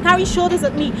girls have been carrying shoulders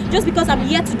at me just because I'm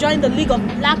yet to join the league of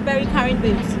Blackberry carrying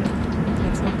babes.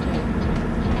 It's okay.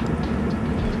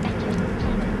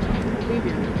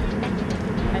 Vivian,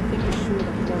 I think you should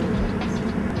apologize.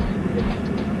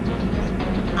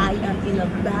 I am in a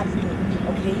bad mood,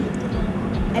 okay?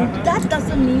 And that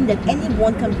doesn't mean that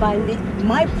anyone can violate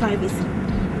my privacy.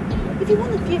 If you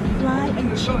want to feel fly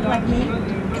and chic like me,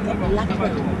 get a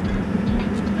Blackberry.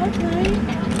 Okay,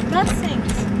 that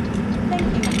sinks.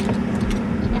 Thank you.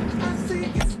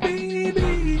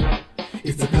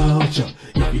 It's a culture.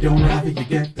 If you don't have it, you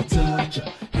get the touch.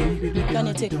 Hey, baby girl,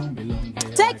 you Take. don't belong here.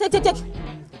 Take.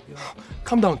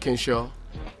 Calm down, Kensha.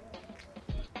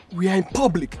 We are in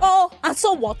public. Oh, and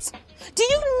so what? Do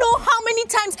you know how many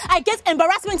times I get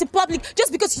embarrassment in public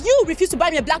just because you refuse to buy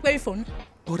me a Blackberry phone?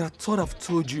 But I thought I've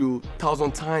told you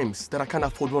 1,000 times that I can't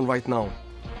afford one right now.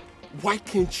 Why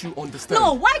can't you understand?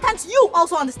 No, why can't you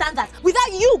also understand that?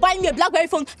 Without you buying me a Blackberry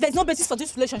phone, there's no basis for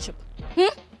this relationship.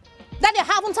 Daddy,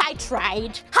 haven't I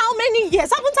tried? How many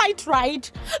years haven't I tried?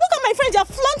 Look at my friends, they're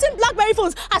flaunting Blackberry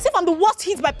phones as if I'm the worst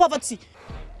hit by poverty.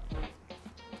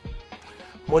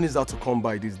 Money's out to come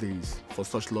by these days for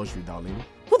such luxury, darling.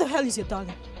 Who the hell is your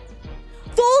darling?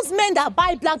 Those men that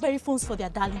buy Blackberry phones for their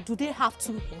darling, do they have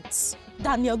two heads?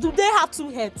 Daniel, do they have two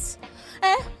heads?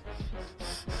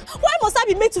 Why must I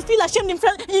be made to feel ashamed in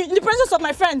the presence of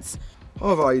my friends?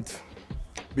 All right,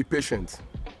 be patient.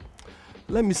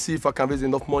 Let me see if I can raise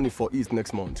enough money for it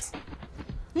next month.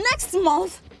 Next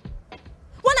month?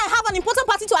 When I have an important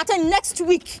party to attend next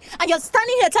week, and you're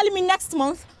standing here telling me next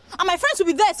month, and my friends will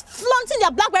be there flaunting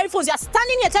their Blackberry phones, you're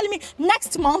standing here telling me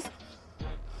next month?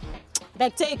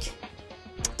 Beg, take.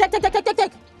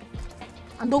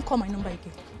 And don't call my number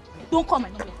again. Don't call my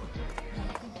number again.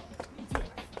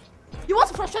 You want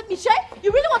to frustrate me, Shay?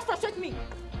 You really want to frustrate me?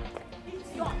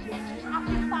 It's yours.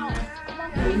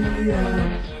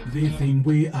 The thing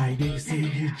where I they say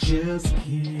you just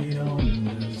can't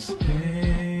understand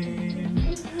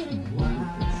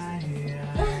why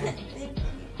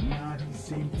not the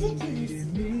same thing they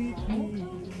make me.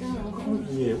 Come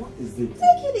here, what is it?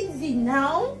 Take it easy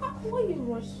now. Why are you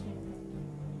rushing?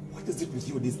 What is it with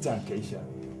you this time, Keisha?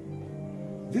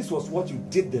 This was what you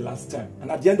did the last time,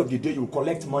 and at the end of the day, you will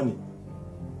collect money.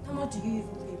 How much do you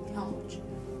even pay me? How much?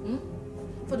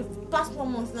 For the past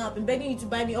 1 month now, I've been begging you to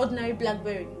buy me ordinary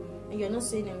Blackberry, and you're not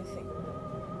saying anything.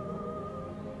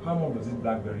 How much does this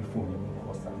Blackberry phone even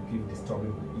cost? And give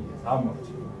disturbing the ears. How much?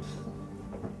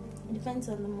 It depends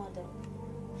on the model.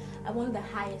 I want the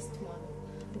highest one.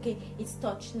 Okay, it's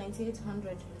touch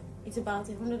 9800. It's about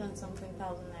 100 and something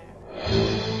thousand naira.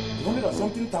 100 and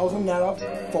something thousand naira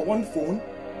for one phone?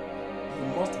 You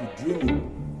must be dreaming.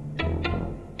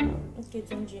 Okay,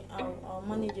 Tunji, I'll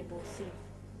manage it both three.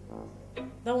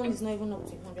 That one is not even up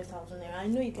to 100,000 naira. I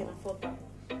know you can afford that.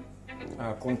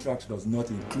 Our contract does not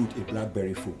include a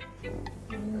Blackberry phone.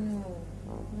 No.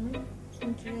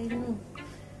 Tunji, I know.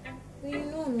 But you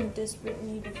know I'm in desperate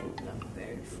need of a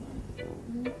Blackberry phone.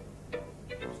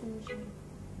 Tunji.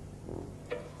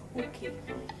 Okay.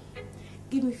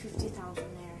 Give me 50,000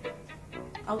 naira.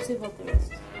 I'll save up the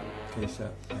rest. Keisha,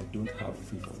 I don't have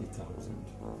 50,000.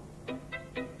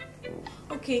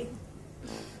 Okay.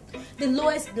 The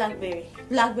lowest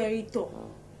Blackberry top.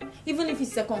 Even if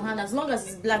it's second hand, as long as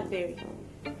it's Blackberry.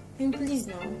 Then please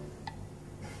now.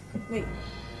 Wait.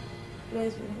 No.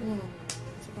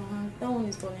 That one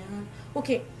is gone.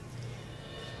 Okay.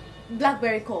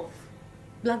 Blackberry Cove.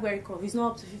 Blackberry Cove is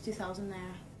not up to 50,000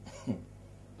 naira.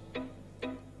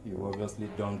 You obviously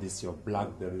done this your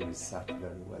Blackberry research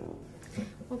very well.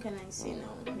 What can I say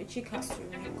now? The chick has to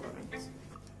remain current.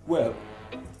 Well,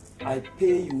 I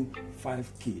pay you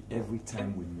 5k every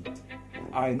time we meet.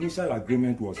 Our initial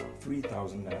agreement was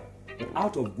 3,000 naira, but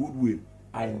out of goodwill,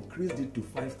 I increased it to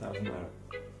 5,000 naira.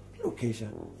 Look, Keisha,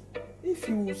 if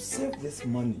you save this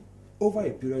money over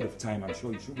a period of time, I'm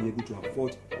sure you should be able to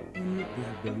afford any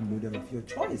Blackberry model of your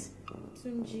choice.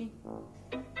 Tunji.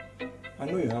 I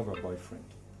know you have a boyfriend.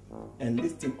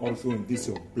 Enlist him also in this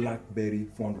your Blackberry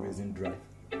fundraising drive.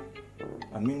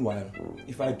 And meanwhile,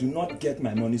 if I do not get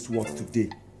my money's worth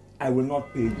today, I will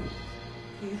not pay you.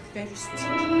 You're very stingy.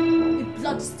 You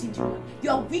bloody stingy man. You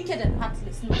are wicked and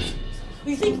heartless. No.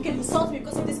 You think you can insult me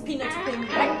because of this peanut you pay me,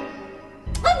 right?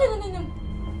 No.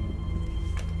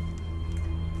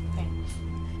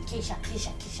 Okay.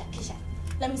 Keisha.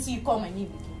 Let me see you call my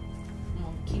name again.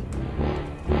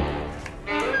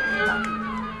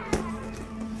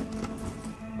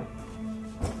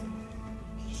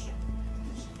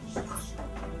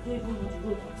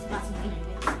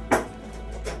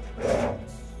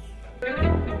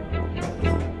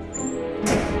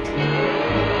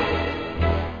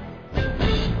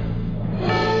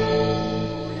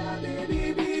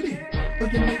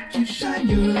 Shine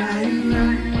your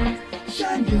light,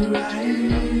 shine your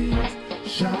light,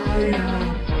 shine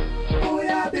on. Oh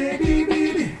yeah,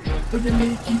 baby, but you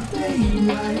make you play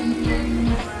white.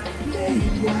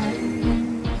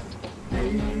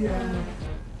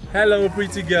 Hello,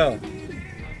 pretty girl.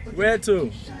 Where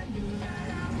to?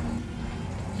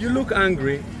 You look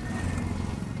angry.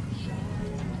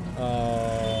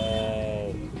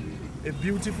 Oh, a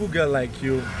beautiful girl like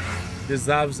you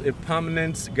deserves a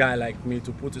permanent guy like me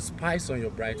to put a spice on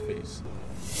your bright face.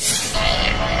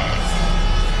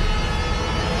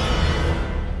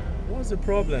 What's the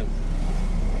problem?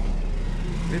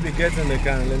 Maybe get in the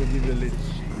car and let me give you a lift.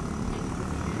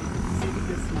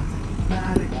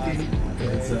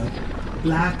 There's a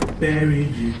Blackberry,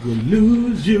 you go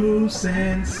lose your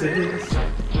senses.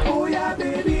 Oh yeah,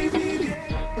 baby.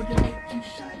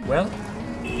 Well,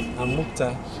 I'm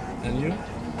Mukta, and you?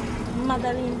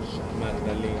 Magdalene.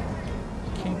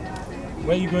 Okay.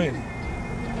 Where are you going?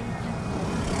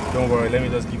 Don't worry, let me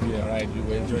just give you a ride. You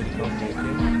will enjoy the company,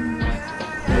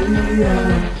 okay?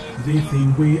 The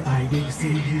thing where they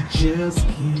say you just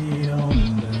can't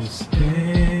understand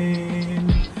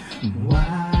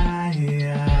why.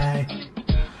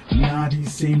 Not the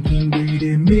same thing where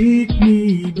they make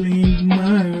me blink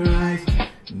my eyes.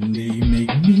 They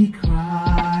make me cry.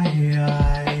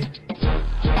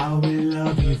 I will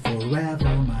love you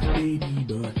forever, my baby,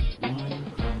 but one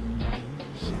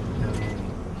condition.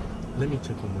 Let me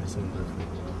check on my son.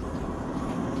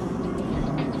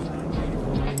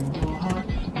 Your heart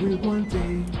will one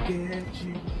day get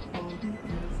you.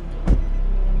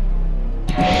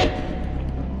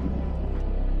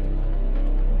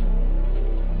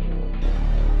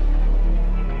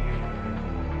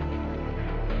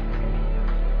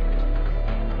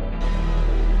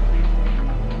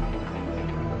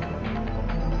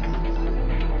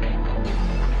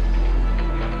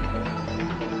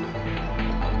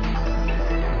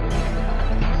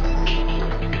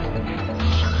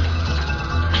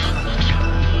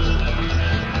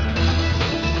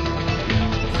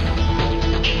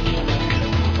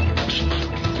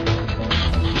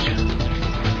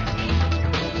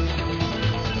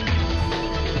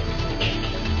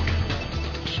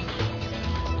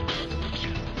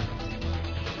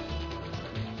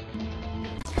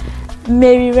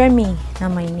 Mary Remy na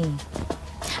my name,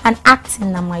 and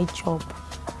acting na my job.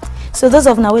 So those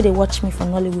of now where they watch me for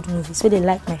Nollywood movies, where they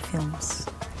like my films,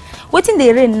 waiting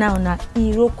they reign now na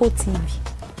Iroko TV.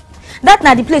 That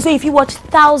na the place where if you watch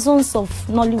thousands of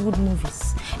Nollywood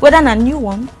movies, whether na new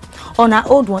one or na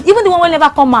old one, even the one will never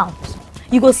come out,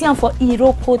 you go see them for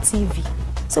Iroko TV.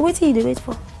 So waiting you wait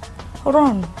for?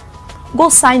 Run, go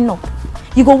sign up.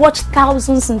 You go watch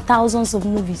thousands and thousands of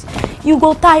movies. You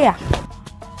go tire.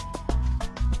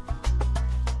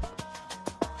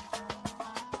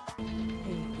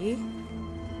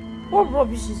 What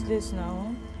rubbish is this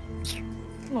now?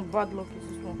 No bad luck is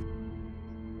this one.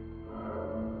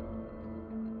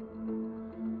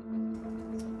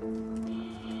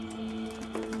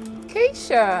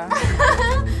 Keisha!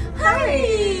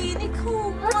 Hi,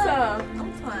 Nicole. What's up?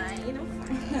 I'm fine.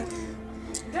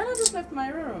 Daniel just left my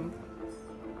room.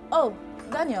 Oh,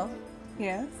 Daniel?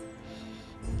 Yes?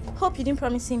 Hope you didn't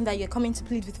promise him that you're coming to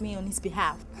plead with me on his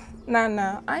behalf.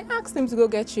 Nah. I asked him to go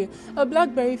get you a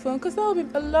Blackberry phone because that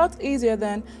would be a lot easier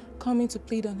than coming to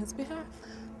plead on his behalf.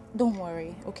 Don't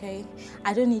worry, okay?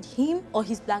 I don't need him or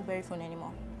his Blackberry phone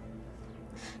anymore.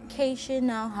 Keisha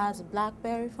now has a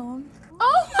Blackberry phone.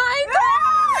 Oh my God!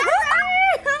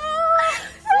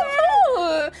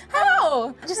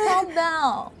 How? Just calm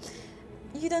down.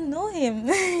 You don't know him.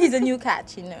 He's a new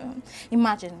catch, you know.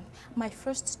 Imagine, my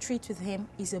first treat with him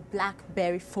is a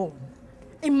Blackberry phone.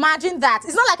 Imagine that.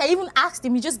 It's not like I even asked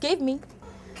him, he just gave me.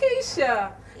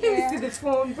 Keisha, let me see the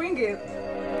phone. Bring it.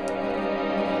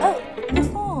 Oh, the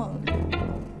phone.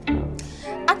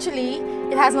 Actually,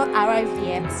 it has not arrived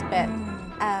yet, but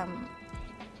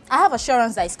I have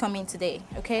assurance that it's coming today,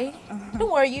 okay?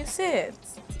 Don't worry, you sit.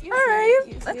 All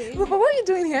right. But what are you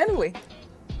doing here anyway?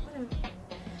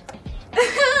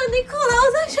 Nicole,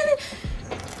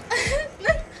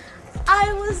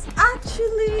 I was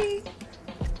actually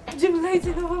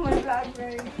jubilating over my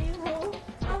Blackberry.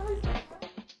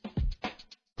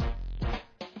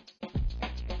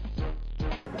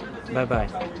 Bye-bye.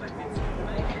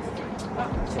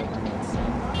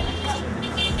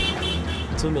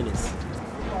 2 minutes.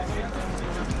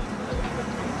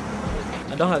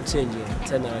 I don't have change here.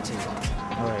 10 naira change.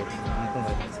 Alright, I'll come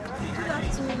back. Good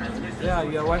afternoon. Yeah,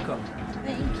 you're welcome.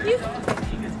 Thank you.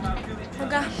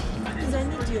 Oga, please, I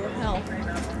need your help.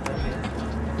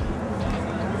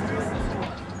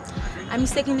 I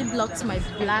mistakenly blocked my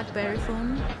Blackberry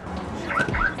phone.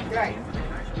 Right.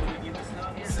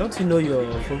 Don't you know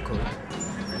your phone code?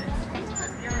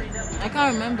 I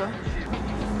can't remember.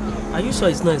 Are you sure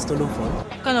it's not a stolen phone?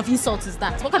 What kind of insult is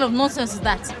that? What kind of nonsense is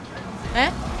that?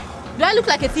 Eh? Do I look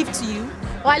like a thief to you?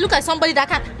 Or I look like somebody that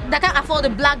can't afford a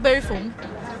Blackberry phone?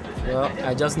 Well,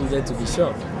 I just needed to be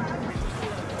sure.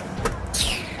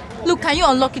 Look, can you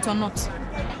unlock it or not?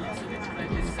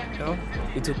 No,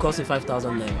 it will cost you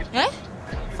 5,000 naira. Eh?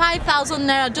 5,000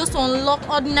 naira just to unlock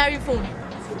ordinary phone?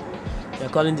 You're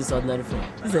calling this ordinary phone.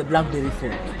 This is a Blackberry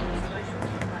phone.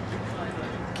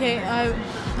 Okay,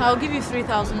 I'll give you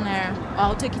 3,000 naira. Or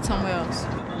I'll take it somewhere else.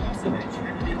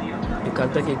 You can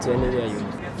take it to anywhere you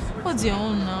want. What's your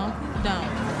own now? Cool down.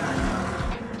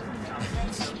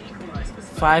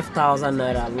 5,000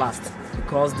 naira last.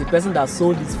 Because the person that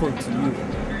sold this phone to you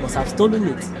must have stolen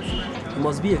it. He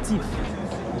must be a thief.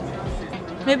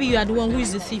 Maybe you are the one who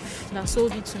is the thief that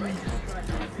sold it to me.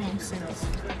 Nonsense.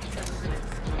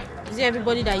 Is it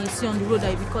everybody that you see on the road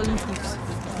that you be calling thieves?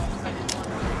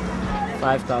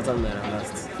 5,000 naira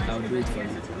last. I'll do it for you.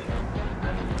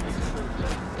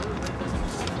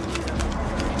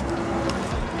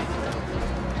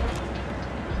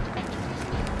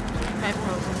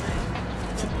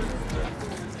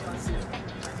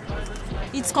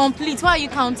 It's complete. Why are you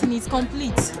counting? It's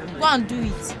complete. Go and do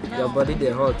it. Your body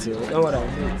they hurt you. You know what I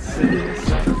mean?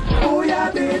 Oh yeah,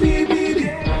 baby, baby.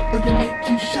 But they make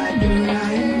you shine your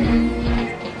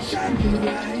light. Shine your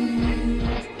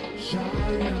light. Shine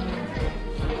your light.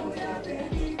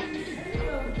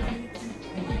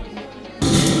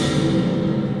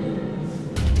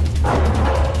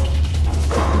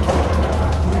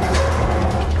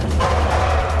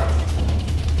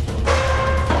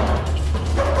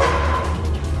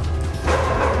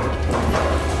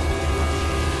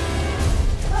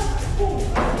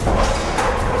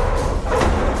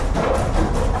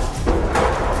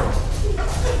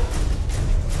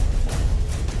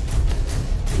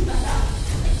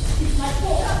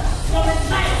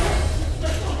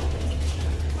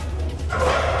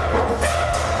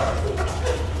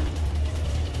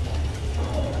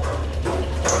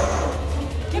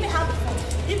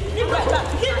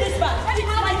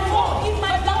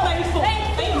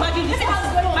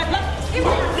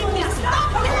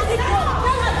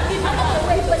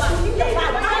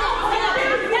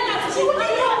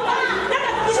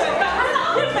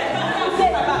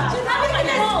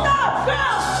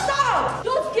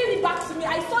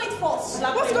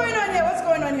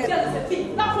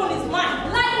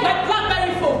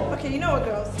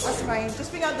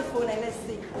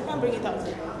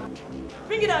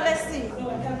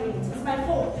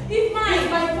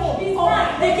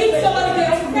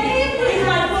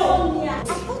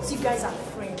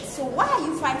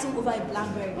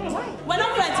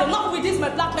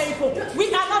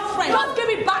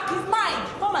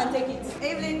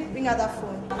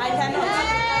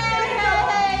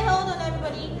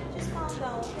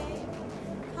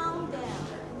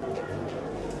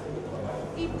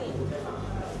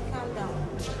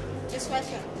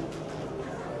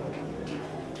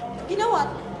 You know what?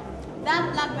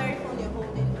 That Blackberry phone you're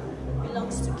holding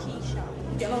belongs to Keisha.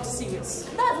 You're not serious.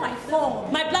 That's my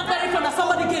phone. My Blackberry phone that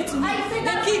somebody gave to me.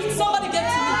 The gift somebody gave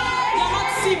to me. You're not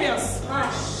serious.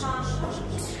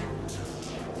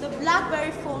 The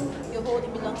Blackberry phone you're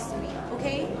holding belongs to me,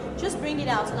 okay? Just bring it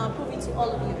out and I'll prove it to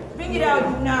all of you. Bring it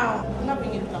out now. I'm not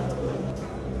bringing it out.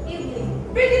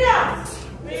 Bring it out!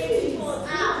 Bring it out.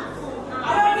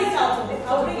 I'll bring it out.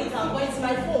 I'll bring it out. But it's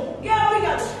my phone. Yeah, bring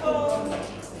out the phone.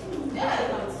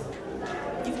 Yeah.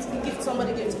 Gift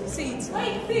somebody gave to me. See it.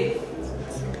 Wait, thief.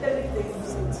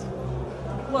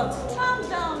 What? Calm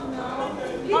down now.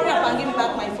 Hurry up and give me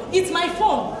back my phone. It's my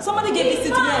phone. Somebody gave this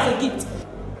to me as a gift.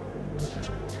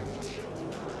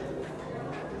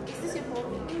 Is this your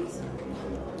phone, please?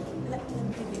 Let me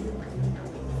give you.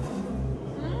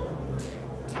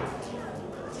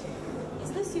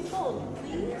 Is this your phone,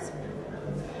 please?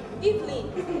 Evelyn,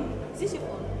 is this your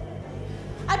phone?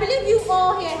 I believe you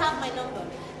all here have my number.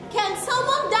 Can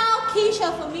someone dial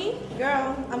Keisha for me?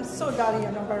 Girl, I'm so dialing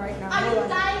your number right now. Are you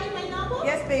dialing my number?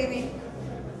 Yes, baby.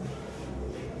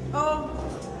 Oh.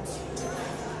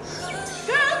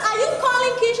 Girl, are you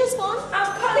calling Keisha's phone?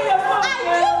 I'm calling your phone, Are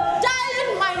girl. you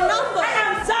dialing my number? I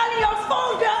am dialing your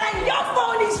phone, girl, and your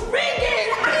phone is ringing.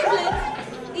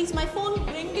 Evelyn, is my phone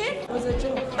ringing? It was a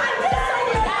joke. I'm dialing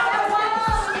your phone.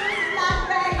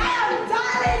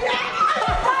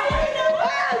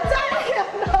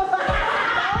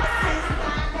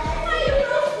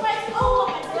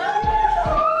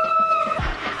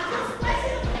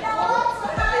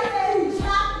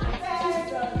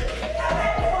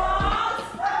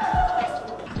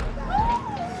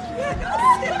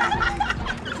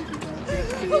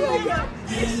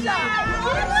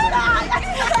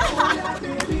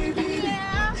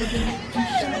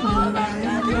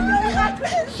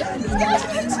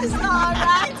 She's not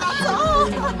right at all.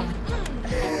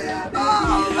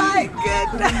 Oh my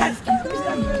goodness. This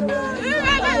girl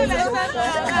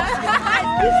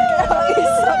is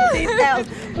something else.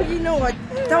 But you know what?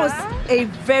 That was a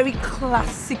very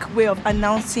classic way of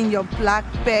announcing your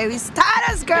Blackberry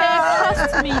status, girl. Yeah,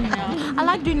 trust me now. I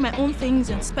like doing my own things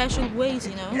in special ways,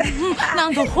 you know.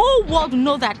 Now the whole world will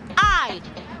know that I,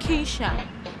 Keisha,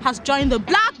 has joined the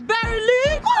Blackberry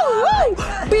League.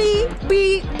 B.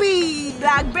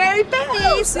 Blackberry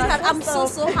baby. Sweetheart, I'm so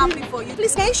happy for you.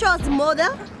 Please, can you show us the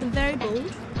model? The very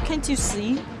bold. Can't you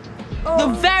see? The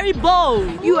very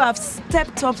bold. You have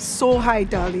stepped up so high,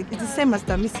 darling. It's the same as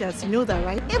Damisia's, you know that,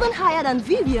 right? Even higher than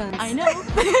Vivian's. I know.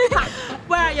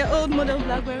 Where are your old model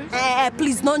Blackberries?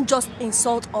 Please don't just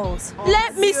insult us.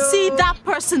 Let me see that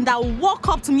person that will walk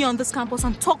up to me on this campus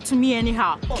and talk to me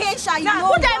anyhow. Keisha, you know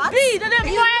what? Go,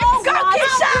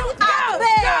 Keisha!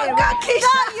 Go,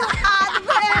 Keisha! You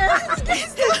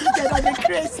are the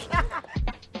best!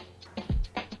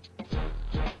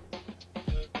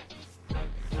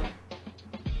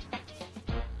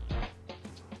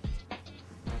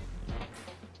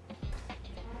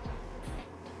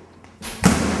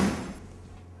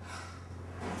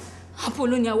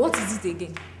 Apollonia, what is it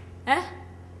again? Eh?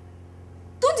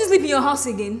 Don't you sleep in your house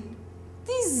again?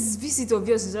 This visit of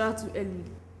yours is rather too early.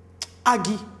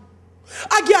 Aggie,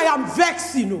 I am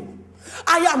vexed, you know.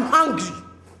 I am angry.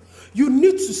 You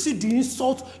need to see the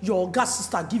insult your Oga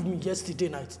sister gave me yesterday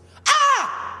night.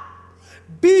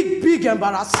 Big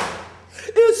embarrassing.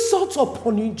 Insult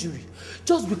upon injury.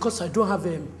 Just because I don't have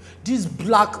this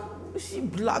black,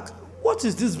 what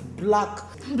is this black?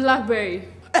 Blackberry.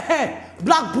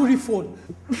 Blackberry phone.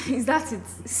 Is that it?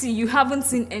 See, you haven't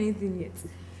seen anything yet.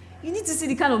 You need to see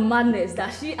the kind of madness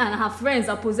that she and her friends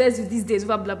are possessed with these days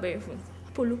over Blackberry phones.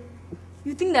 Apollo,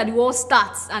 you think that the world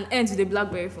starts and ends with a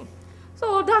Blackberry phone.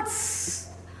 So that's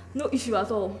no issue at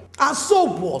all. And so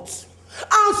what?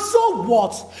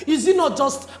 Is it not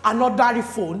just another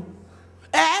phone?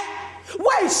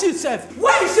 Where is she, Seth?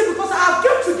 Where is she? Because I have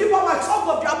come to give her my talk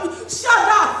of the abuse. She had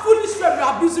that foolish friend you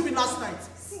abused me last night.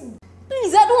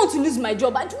 Please, I don't want to lose my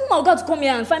job. I don't want my Oga to come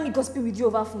here and find me gossiping with you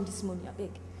over phone this morning. I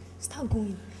beg. Start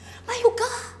going. My Oga.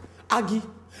 Aggie,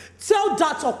 tell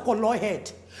that Okolo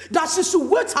head that she should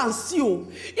wait and see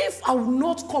if I will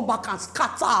not come back and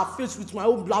scatter her face with my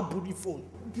own Blackberry phone.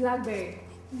 Blackberry.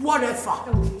 Whatever.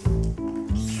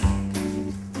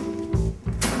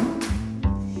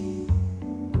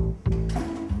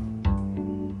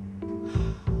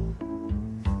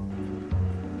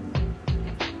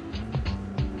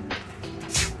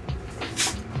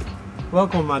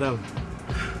 Welcome, madam.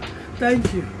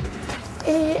 Thank you.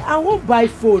 I won't buy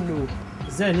phone.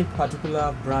 Is there any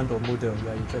particular brand or model you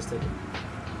are interested in?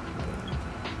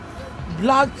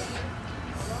 Black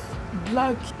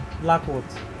what?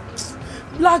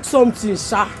 Black something,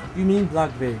 sir. You mean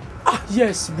Blackberry?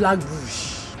 Yes, Blackberry.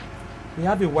 We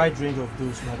have a wide range of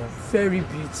those, madam. Very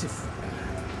beautiful.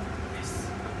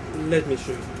 Let me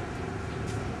show you.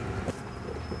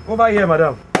 Over here,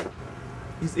 madam.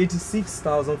 It's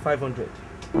 86,500.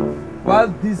 While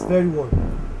this very one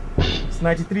is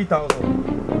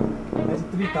 93,000.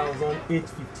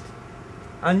 93,850.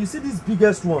 And you see this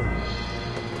biggest one,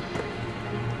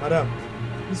 madam,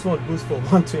 this one goes for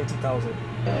 120,000.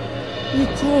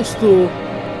 It costs though.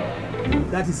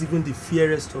 That is even the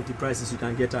fairest of the prices you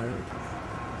can get around.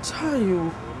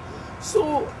 Chayo.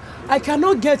 So I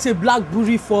cannot get a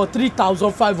Blackberry for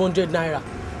 3,500 naira.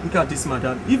 Look at this,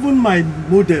 madam. Even my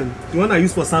modem, the one I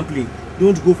use for sampling,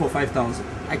 don't go for 5,000.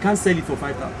 I can't sell it for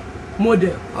 5,000.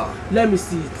 Modem? Let me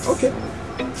see it. Okay.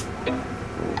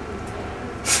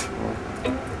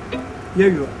 Here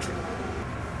you are.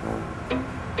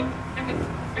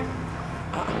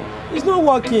 It's not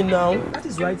working now. That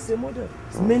is right, it's a model.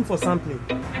 It's meant for sampling.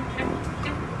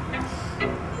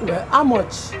 Well, how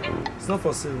much? It's not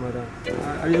for sale, madam.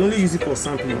 I only use it for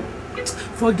sampling.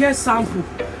 Forget sample.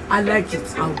 I like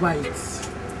it. I'll buy it.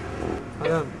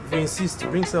 Madam, if you insist,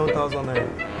 bring 7,000 naira.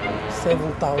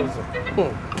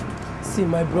 7,000. See,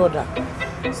 my brother,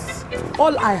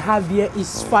 all I have here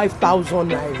is 5,000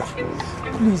 naira.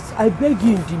 Please, I beg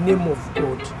you in the name of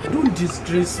God, don't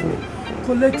disgrace me.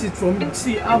 Collect it from me.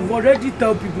 See, I've already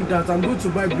told people that I'm going to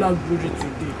buy Blackberry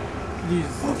today.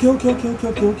 Please. Okay. Don't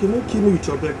kill me with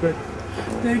your Blackberry.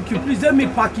 Thank you. Please let me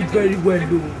pack it very well,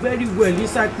 though. Very well,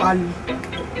 inside Pali.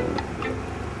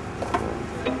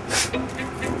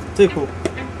 Take hope.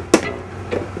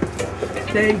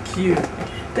 Thank you.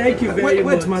 Thank you very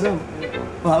much. Wait, madam.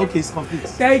 Okay, it's complete.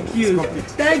 Thank you. It's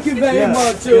complete. Thank you very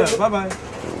much. Yeah, bye-bye.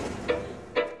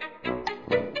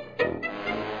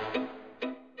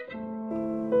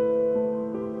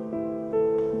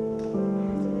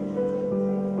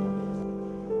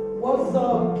 What's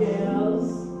up, girls?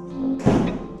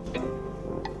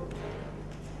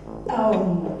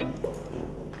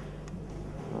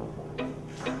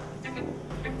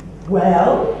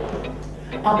 Well,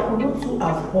 Apollo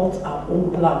has bought our own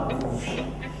Blackberry.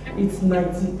 It's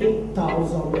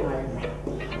 98,000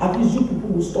 naira. At least you people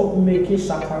will stop making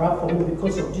shakara for me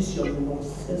because of this your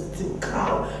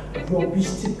nonsensical,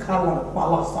 rubbistical and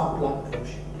palasa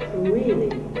Blackberry. Really?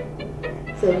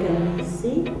 So can we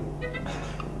see?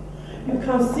 You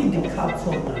can see the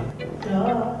carton now.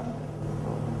 Duh.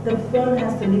 The phone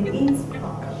has to live in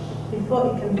stock before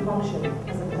it can function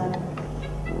as a Blackberry.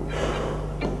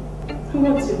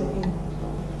 What's your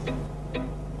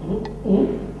pin?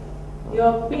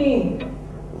 Your pin.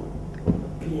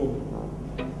 Pin.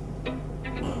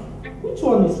 Which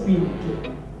one is pin?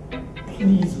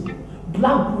 Please,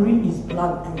 Blackberry is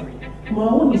Blackberry. My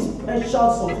own is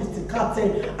special,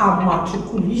 sophisticated, and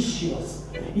matriculatious.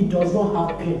 It does not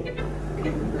have pin.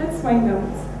 Okay, let's find out.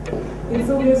 It's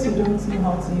obvious you don't know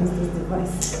how to use this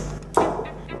device.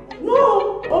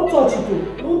 No, don't touch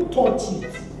it. Don't touch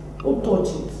it. Don't touch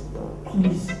it.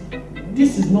 Please.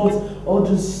 This is not all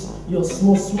this your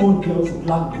small girl's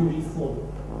Blackberry phone.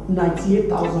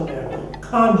 98,000 naira.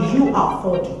 Can you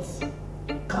afford it?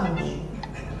 Can you?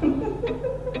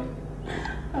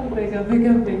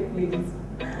 I'm beg, please.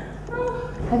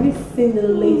 Have you seen the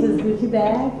latest Gucci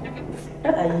bag?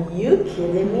 Are you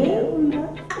kidding me?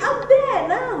 I'm there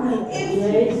now.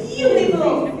 It's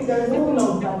beautiful. There's no one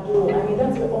on that door. I mean,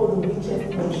 that's where all the richest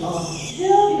men are.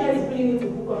 You guys really need to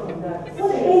hook up on that.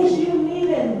 What age do you need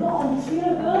it? Go on,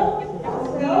 chill, girl.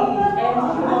 Hello.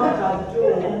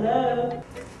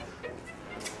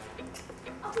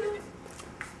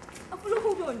 Apollo,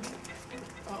 hold on.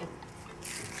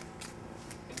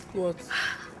 What?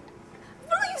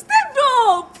 Apollo, you stepped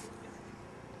up!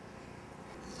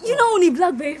 You don't own a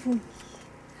Blackberry phone.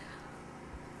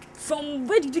 From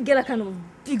where did you get that kind of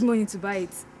big money to buy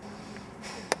it?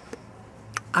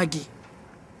 Aggie,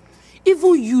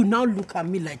 even you now look at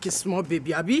me like a small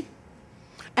baby, Abby.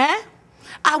 Eh?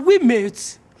 Are we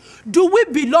mates? Do we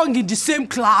belong in the same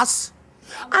class?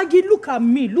 Aggie, look at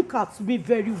me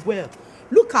very well.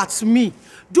 Look at me.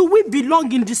 Do we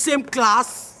belong in the same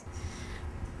class?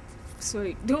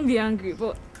 Sorry, don't be angry,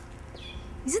 but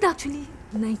is it actually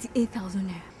 98,000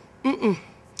 naira?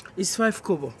 It's 5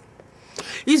 kobo.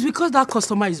 It's because that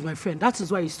customer is my friend. That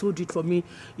is why he sold it for me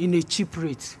in a cheap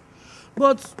rate.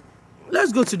 But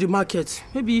let's go to the market.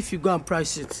 Maybe if you go and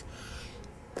price it,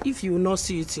 if you will not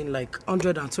see it in like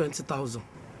 120,000.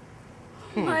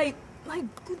 My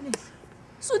goodness.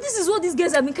 So this is what these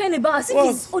guys have been kind about, as if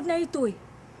it's ordinary toy.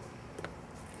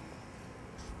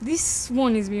 This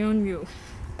one is beyond me.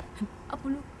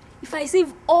 Apollo, if I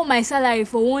save all my salary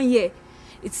for 1 year,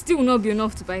 it still will not be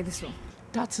enough to buy this one.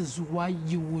 That is why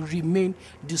you will remain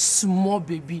the small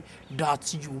baby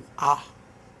that you are.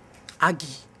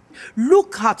 Aggie,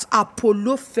 Look at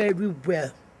Apollo very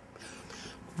well.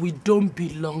 We don't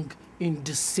belong in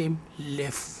the same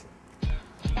level.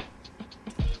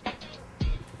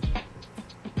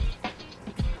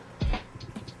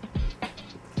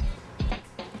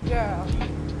 Girl,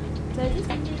 there's this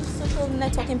new social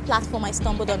networking platform I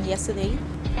stumbled on yesterday.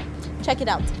 Check it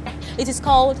out. It is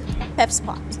called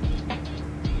PepSpot.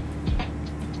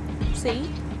 See?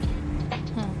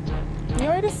 You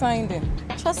already signed in.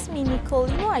 Trust me, Nicole,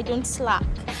 you know I don't slack.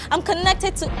 I'm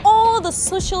connected to all the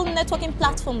social networking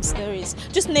platforms there is.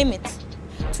 Just name it.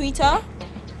 Twitter,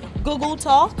 Google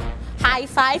Talk, High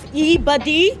Five,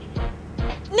 eBuddy.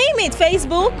 Name it,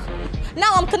 Facebook.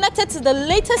 Now I'm connected to the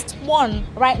latest one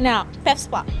right now,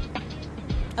 PepSpot.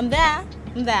 I'm there.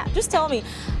 Just tell me,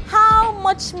 how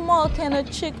much more can a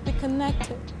chick be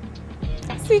connected?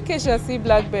 See Keisha, see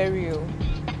Blackberry.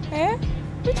 Eh?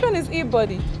 Which one is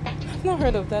eBuddy? I've not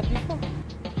heard of that before.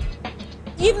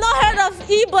 You've not heard of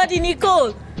eBuddy,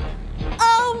 Nicole?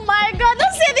 Oh my God,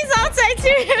 don't say this outside,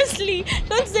 seriously.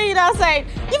 Don't say it outside.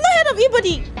 You've not heard of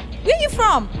eBuddy. Where are you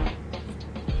from?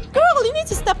 Girl, you need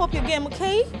to step up your game,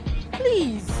 okay?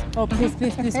 Please. Oh, please.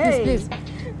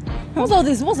 What's all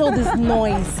this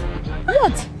noise?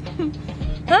 What?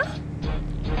 Huh?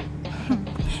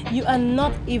 You are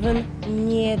not even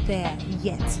near there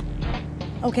yet.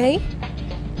 Okay?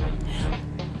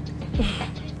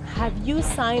 Have you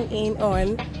signed in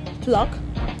on Pluck,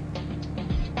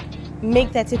 Make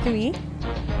 33,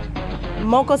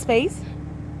 Moco Space,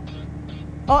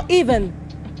 or even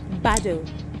Bado?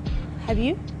 Have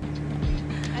you?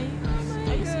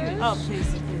 Are you serious? Oh,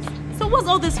 please. So what's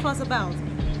all this fuss about?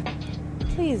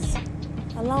 Please,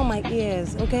 allow my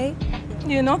ears, okay?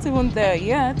 You're not even there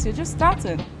yet. You're just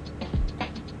starting.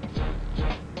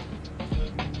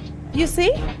 You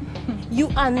see?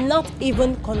 You are not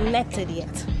even connected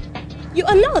yet. You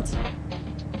are not.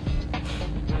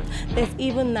 There's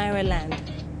even Nigerian.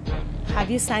 Have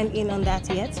you signed in on that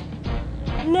yet?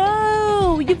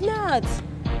 No, you've not.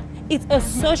 It's a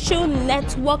social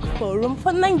network forum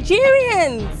for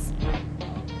Nigerians.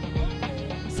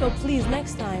 So please,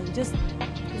 next time, just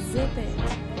zip it.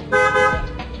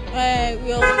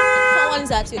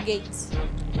 Someone's at your gate.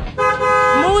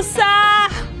 Musa!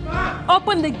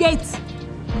 Open the gate.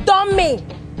 Dummy!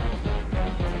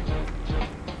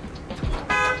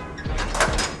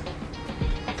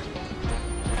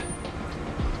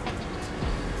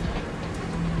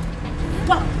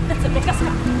 Wow, that's a big car.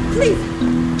 Please!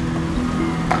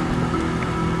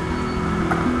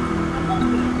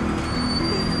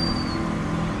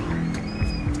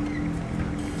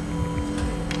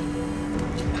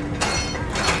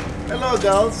 Hello,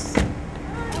 girls.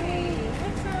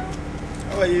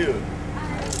 How are you?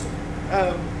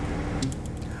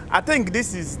 I think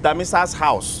this is Damisa's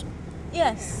house.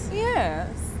 Yes.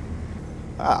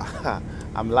 Ah,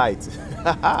 I'm light.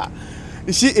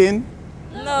 Is she in?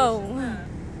 No.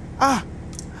 Ah,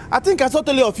 I think I saw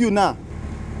totally of you now.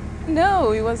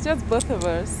 No, it was just both of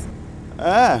us.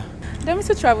 Ah.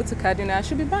 Damisa travel to Kaduna.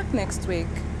 She'll be back next week.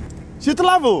 She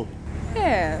travel?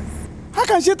 Yes. How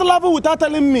can she travel without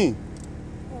telling me?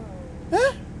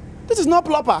 Eh? This is not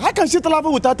proper. How can she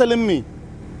travel without telling me?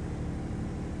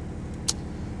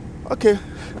 Okay,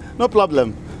 no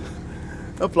problem.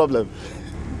 No problem.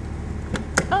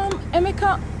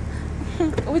 Emeka,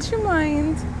 would you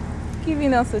mind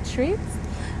giving us a treat?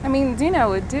 I mean, dinner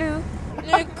would do.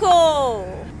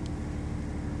 Nicole!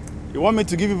 You want me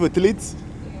to give you a treat?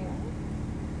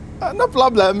 No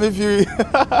problem if you...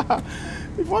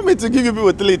 if you want me to give you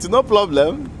a treat, no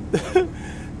problem.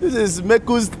 This is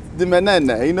Mekus the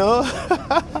Menene, you know?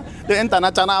 The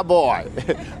international boy.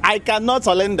 I cannot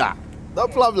surrender. No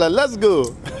problem, let's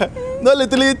go. No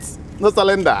little it, no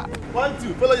surrender. 1,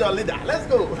 2, follow your leader. Let's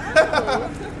go.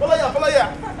 Follow your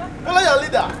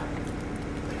leader.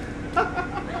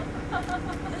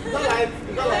 It's all right.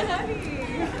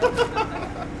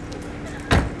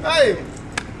 Hey,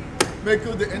 make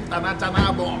you the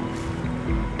international boy.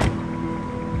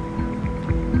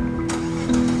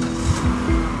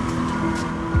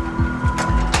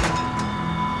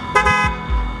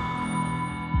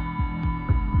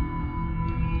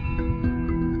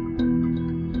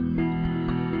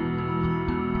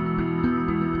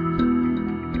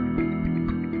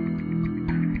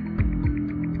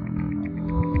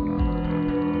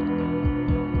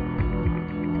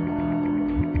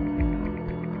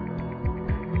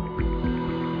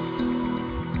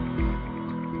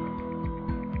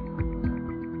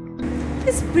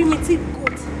 This primitive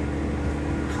goat.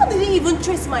 How did he even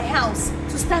trace my house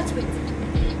to start with?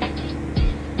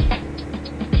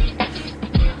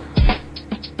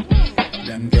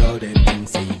 Them girl them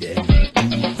things say them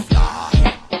too fly.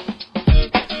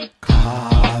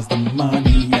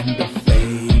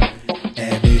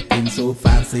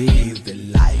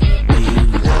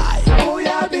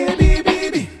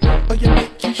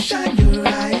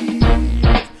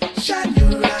 shine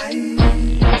your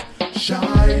eyes,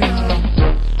 shine up.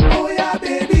 Oh yeah,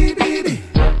 baby, baby,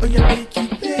 oh yeah, make you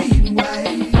play it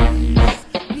wise,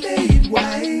 play it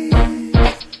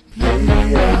wise,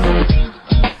 play up.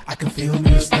 I can feel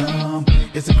me slum.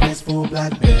 It's a graceful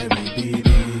Blackberry, baby.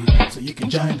 So you can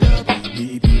join the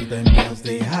baby. Them girls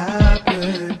they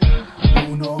happen.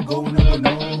 Who no go no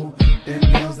no. Them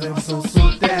girls them so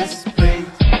desperate.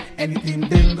 Anything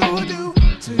them go do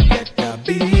to get the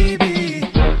baby.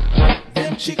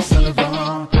 Them chicks on the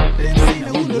run. Them say no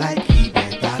who like it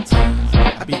better things.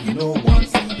 I be you know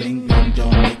once you bling bling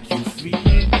don't make you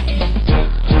free.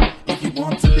 If you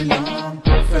want to belong,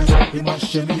 first you must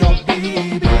show me your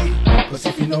baby. Cause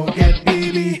if you don't get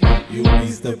baby, you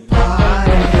miss the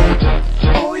party.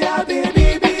 Oh yeah,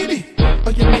 baby, baby, oh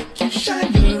you make you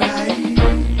shine your eyes,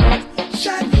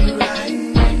 shine your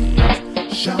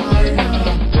eyes, shine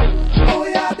up. Oh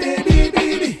yeah, baby,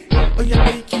 baby, oh you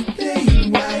make you play it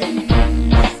wise,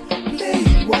 play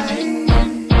it wise,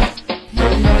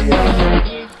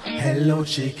 yeah. Hello,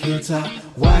 Chiquita,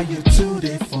 why you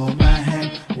today for my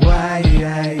hand? Why,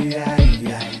 yeah.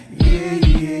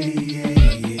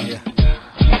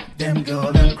 Them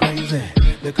girl, them crazy.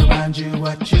 Look around you,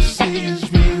 what you see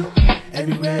is real.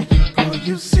 Everywhere you go,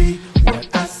 you see